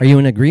me? Are you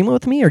in agreement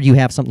with me, or do you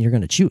have something you're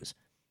going to choose?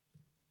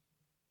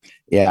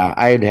 Yeah,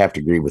 I'd have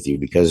to agree with you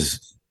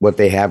because what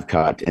they have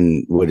caught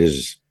and what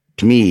is,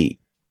 to me,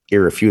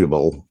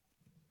 irrefutable,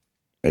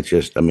 it's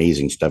just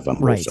amazing stuff on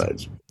both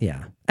sides.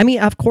 Yeah. I mean,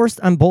 of course,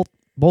 on both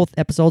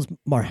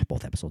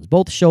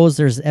shows,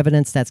 there's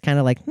evidence that's kind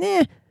of like,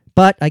 meh.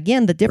 But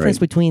again, the difference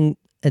between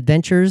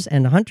Adventures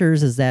and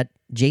Hunters is that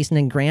Jason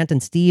and Grant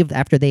and Steve,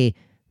 after this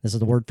is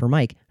the word for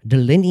Mike,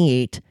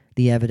 delineate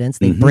the evidence,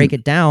 they break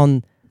it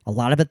down. A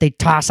lot of it they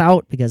toss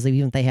out because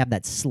even if they have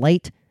that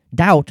slight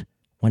doubt,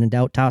 when in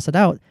doubt, toss it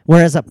out.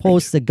 Whereas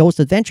opposed to Ghost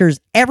Adventures,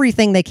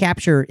 everything they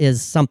capture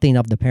is something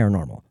of the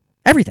paranormal.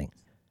 Everything.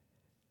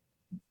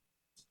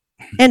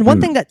 And one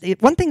thing that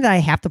I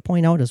have to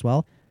point out as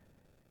well,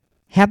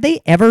 have they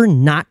ever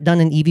not done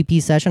an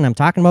EVP session? I'm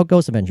talking about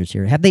Ghost Adventures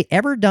here. Have they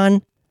ever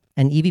done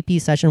an EVP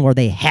session where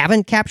they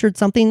haven't captured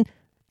something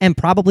and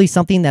probably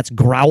something that's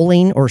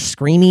growling or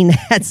screaming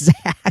at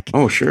Zach?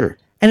 Oh, sure.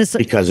 And it's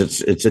because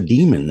it's a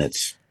demon.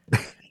 That's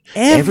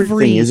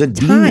everything is a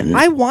demon.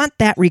 I want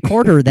that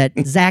recorder that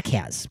Zach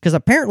has because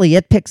apparently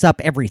it picks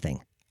up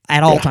everything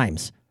at all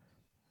times.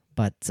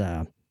 But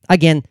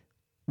again,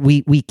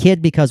 we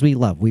kid because we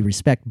love. We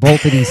respect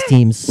both of these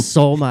teams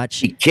so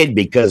much. We kid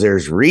because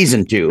there's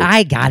reason to.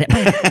 I got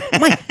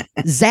it.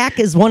 Zach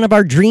is one of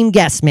our dream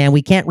guests, man.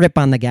 We can't rip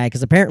on the guy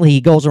because apparently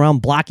he goes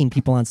around blocking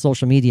people on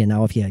social media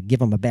now if you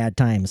give him a bad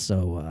time.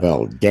 So,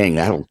 well, dang,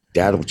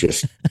 that'll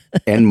just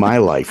end my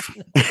life.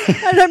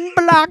 I'm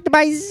blocked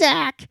by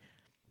Zach.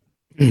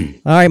 All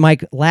right,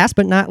 Mike. Last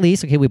but not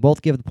least, okay, we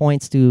both give the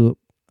points to.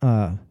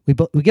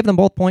 We give them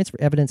both points for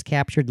evidence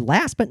captured.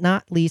 Last but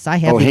not least, I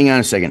have. Oh, hang on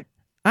a second.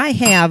 I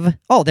have.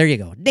 Oh, there you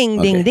go.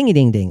 Ding, ding, Okay. dingy,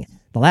 ding, ding.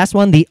 The last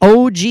one, the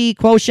OG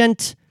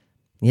Quotient.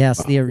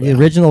 Yes, the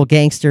original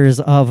gangsters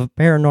of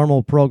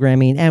paranormal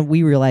programming. And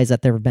we realize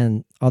that there have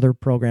been other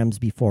programs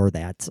before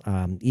that,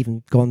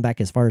 even going back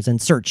as far as In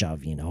Search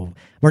Of,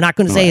 We're not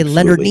going to say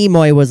Leonard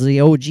Nimoy was the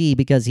OG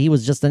because he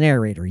was just a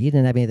narrator. He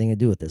didn't have anything to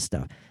do with this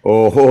stuff.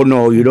 Oh,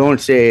 no, you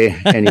don't say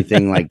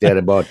anything like that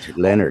about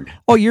Leonard.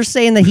 Oh, you're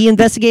saying that he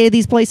investigated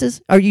these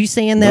places? Are you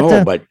saying that?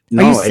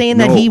 No, are you saying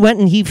that he went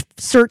and he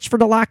searched for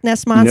the Loch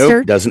Ness Monster?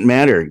 Nope, doesn't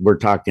matter. We're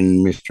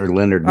talking Mr.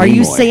 Leonard Nimoy. Are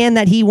you saying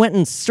that he went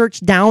and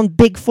searched down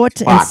Bigfoot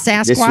and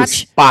Sasquatch? This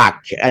was Spock.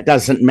 It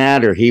doesn't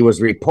matter. He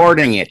was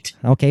reporting it.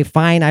 Okay,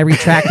 fine. I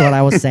retract what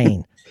I was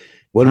saying.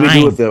 What do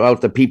we do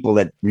about the people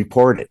that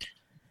report it?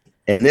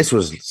 And this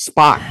was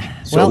Spock.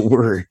 So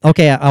we're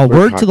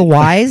word to the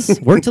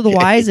wise. Word to the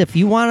wise. If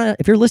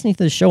you're listening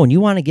to the show and you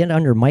want to get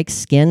under Mike's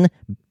skin,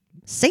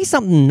 say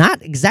something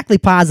not exactly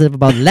positive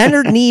about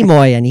Leonard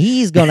Nimoy, and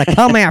he's gonna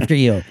come after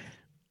you.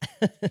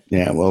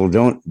 Yeah, well,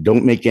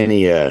 don't make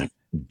any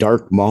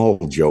Dark Maul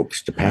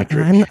jokes to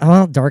Patrick.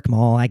 Dark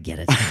Maul, I get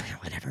it.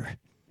 Whatever.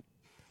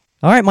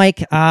 All right,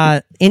 Mike.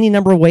 Any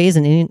number of ways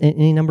and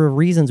any number of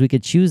reasons we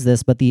could choose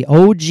this, but the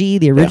OG,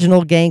 the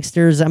original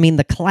gangsters, I mean,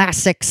 the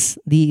classics,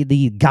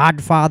 the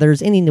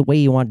Godfathers, any way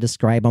you want to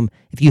describe them.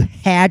 If you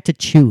had to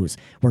choose,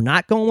 we're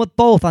not going with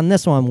both on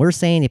this one. We're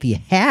saying if you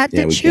had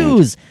to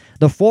choose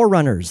the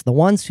forerunners, the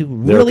ones who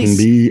really there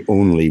can be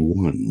only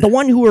one, the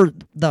one who are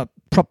the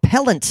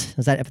propellant.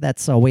 Is that if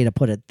that's a way to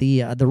put it?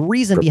 The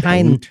reason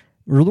behind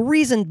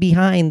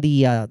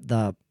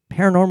the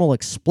paranormal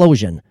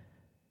explosion.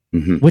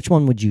 Mm-hmm. Which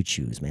one would you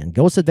choose, man?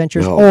 Ghost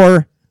Adventures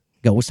or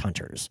Ghost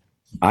Hunters?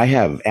 I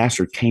have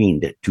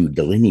ascertained to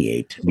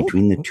delineate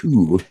between the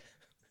two,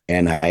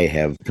 and I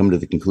have come to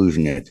the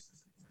conclusion that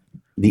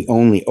the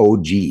only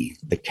OG,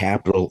 the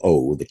capital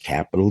O, the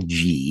capital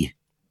G,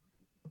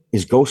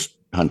 is Ghost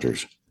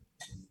Hunters.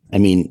 I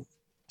mean,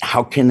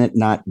 how can it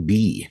not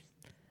be?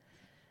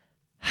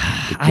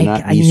 It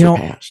cannot be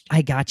surpassed.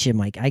 I got you,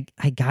 Mike.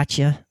 I got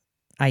you.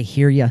 I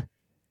hear you.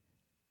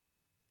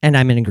 And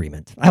I'm in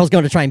agreement. I was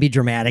going to try and be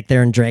dramatic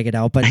there and drag it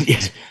out, but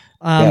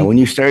when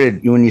you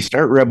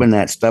start rubbing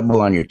that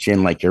stubble on your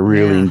chin like you're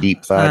really in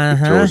deep thought,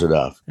 it throws it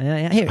off.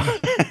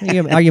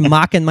 Are you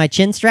mocking my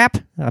chin strap?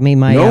 I mean,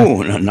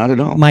 no, not at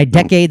all. My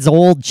decades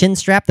old chin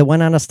strap that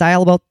went out of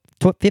style about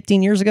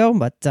 15 years ago.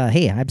 But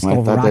hey, I'm still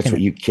rocking. I thought that's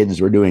what you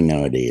kids were doing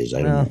nowadays.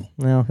 I don't know.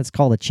 Well, it's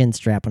called a chin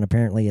strap, and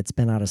apparently it's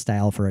been out of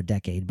style for a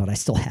decade. But I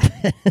still have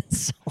it.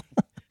 So.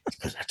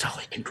 Because that's all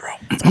I can grow.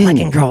 That's all I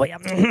can grow.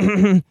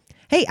 Yeah.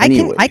 Hey,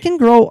 I can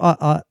grow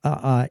a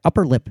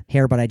upper lip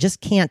hair, but I just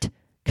can't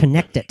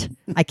connect it.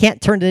 I can't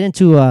turn it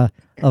into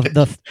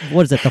the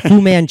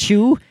Fu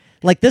Manchu?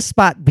 Like this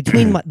spot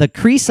between the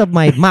crease of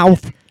my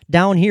mouth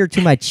down here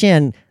to my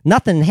chin,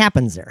 nothing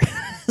happens there.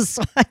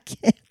 So I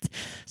can't.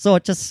 So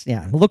it just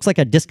it looks like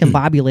a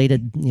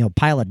discombobulated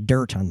pile of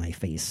dirt on my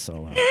face.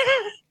 So.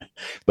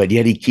 But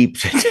yet he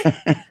keeps it.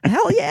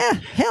 Hell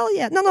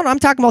yeah. No, I'm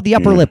talking about the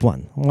upper lip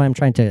one. When I'm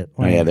trying to.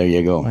 There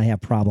you go. I have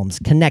problems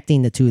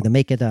connecting the two to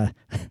make it a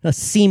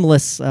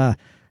seamless. I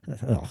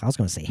was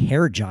going to say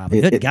hair job.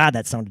 Good God,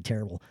 that sounded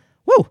terrible.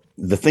 Woo.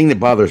 The thing that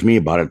bothers me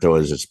about it though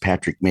is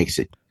Patrick makes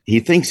it. He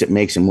thinks it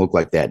makes him look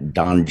like that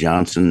Don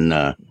Johnson.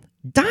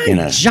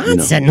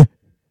 Johnson.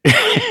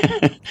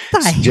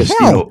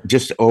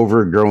 Just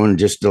overgrown,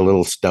 just a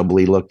little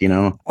stubbly look.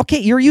 Okay,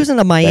 you're using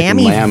a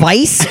Miami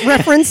Vice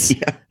reference.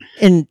 Yeah.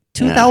 In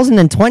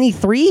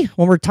 2023,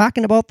 when we're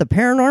talking about the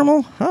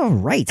paranormal? All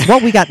right. Well,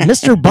 we got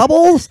Mr.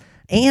 Bubbles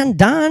and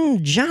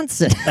Don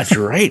Johnson. That's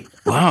right.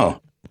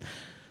 Wow.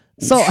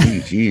 So,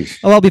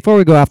 well, before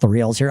we go off the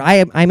rails here,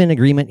 I'm in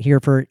agreement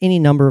here for any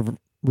number of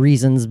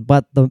reasons,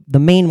 but the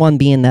main one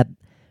being that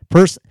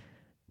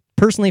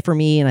personally for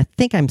me, and I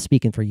think I'm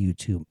speaking for you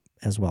too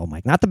as well,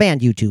 Mike, not the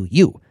band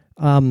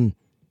U2,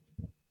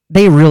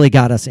 they really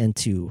got us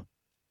into,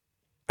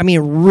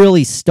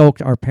 really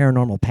stoked our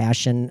paranormal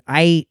passion.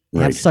 I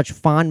have such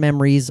fond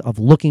memories of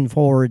looking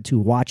forward to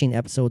watching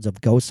episodes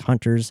of Ghost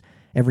Hunters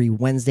every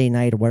Wednesday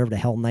night or whatever the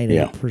hell night.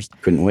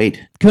 Couldn't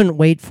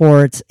wait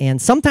for it.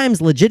 And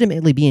sometimes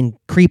legitimately being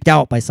creeped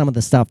out by some of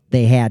the stuff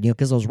they had,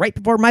 because it was right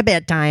before my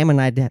bedtime and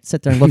I'd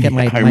sit there and look at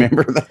I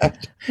remember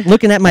that.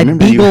 Looking at my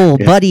beagle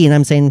buddy and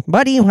I'm saying,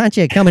 buddy, why don't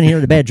you come in here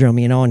to the bedroom,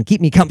 and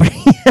keep me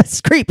company.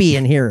 It's creepy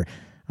in here.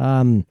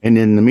 And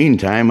in the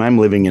meantime, I'm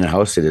living in a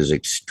house that is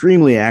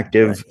extremely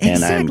active,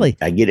 Exactly.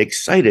 and I get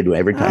excited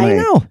every time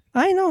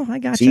I know. I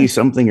got see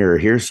something or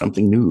hear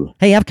something new.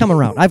 Hey, I've come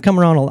around. I've come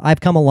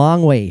a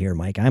long way here,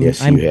 Mike. I'm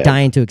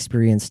dying to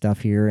experience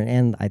stuff here,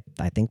 and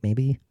I think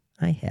maybe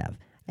I have,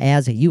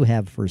 as you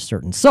have for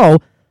certain. So,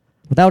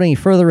 without any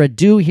further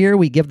ado, here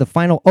we give the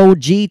final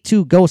OG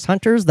to Ghost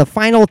Hunters. The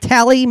final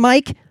tally,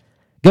 Mike.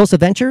 Ghost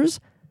Adventures.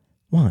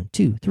 1,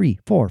 2, 3,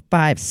 4,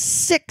 5,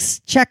 6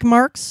 check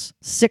marks.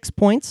 6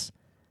 points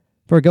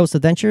for Ghost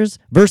Adventures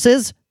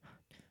versus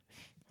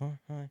 4,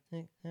 5,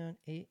 6, 7,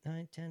 8,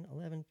 9, 10,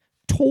 11,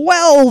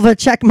 12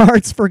 check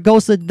marks for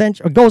Ghost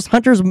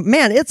Hunters.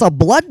 Man, it's a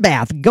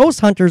bloodbath.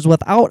 Ghost Hunters,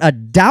 without a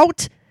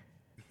doubt,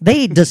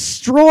 they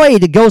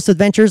destroyed Ghost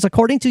Adventures,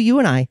 according to you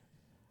and I.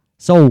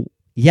 So,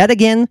 yet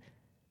again,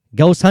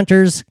 Ghost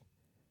Hunters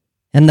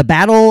and the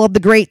Battle of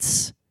the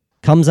Greats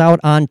comes out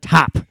on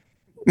top.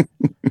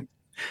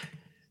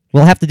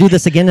 We'll have to do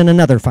this again in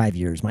another 5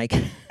 years, Mike.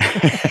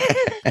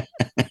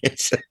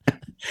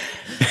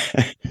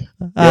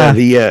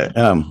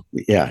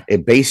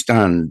 Based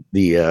on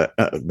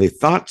the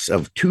thoughts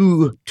of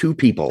two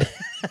people.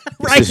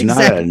 Right, This is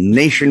not a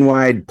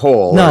nationwide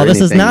poll. No, or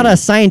this is anything. not a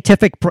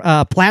scientific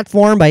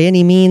platform by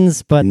any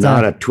means, but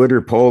not a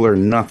Twitter poll or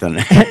nothing.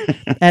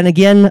 And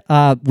again,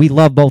 we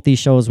love both these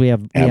shows. We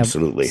have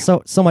Absolutely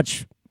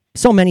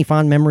so many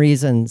fond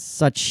memories and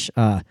such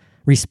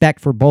respect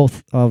for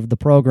both of the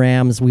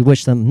programs. We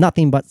wish them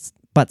nothing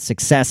but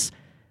success,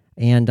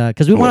 and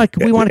because we want to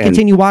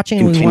continue watching,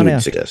 and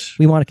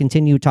we want to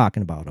continue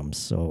talking about them.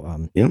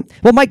 So,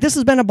 well, Mike, this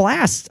has been a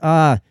blast.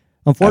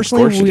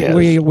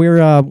 Unfortunately,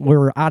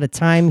 we're out of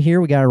time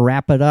here. We got to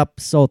wrap it up.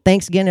 So,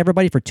 thanks again,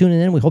 everybody, for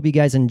tuning in. We hope you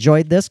guys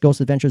enjoyed this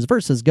Ghost Adventures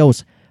versus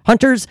Ghost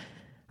Hunters.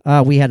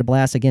 We had a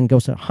blast again.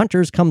 Ghost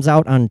Hunters comes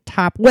out on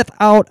top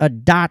without a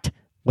doubt.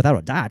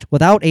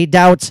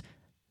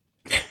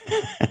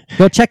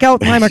 Go check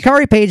out my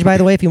Mercari page, by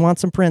the way, if you want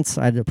some prints.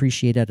 I'd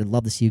appreciate it. I'd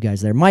love to see you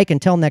guys there. Mike,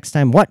 until next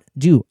time, what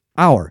do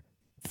our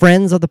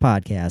friends of the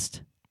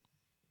podcast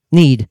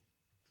need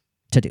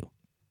to do?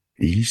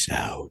 Peace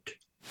out.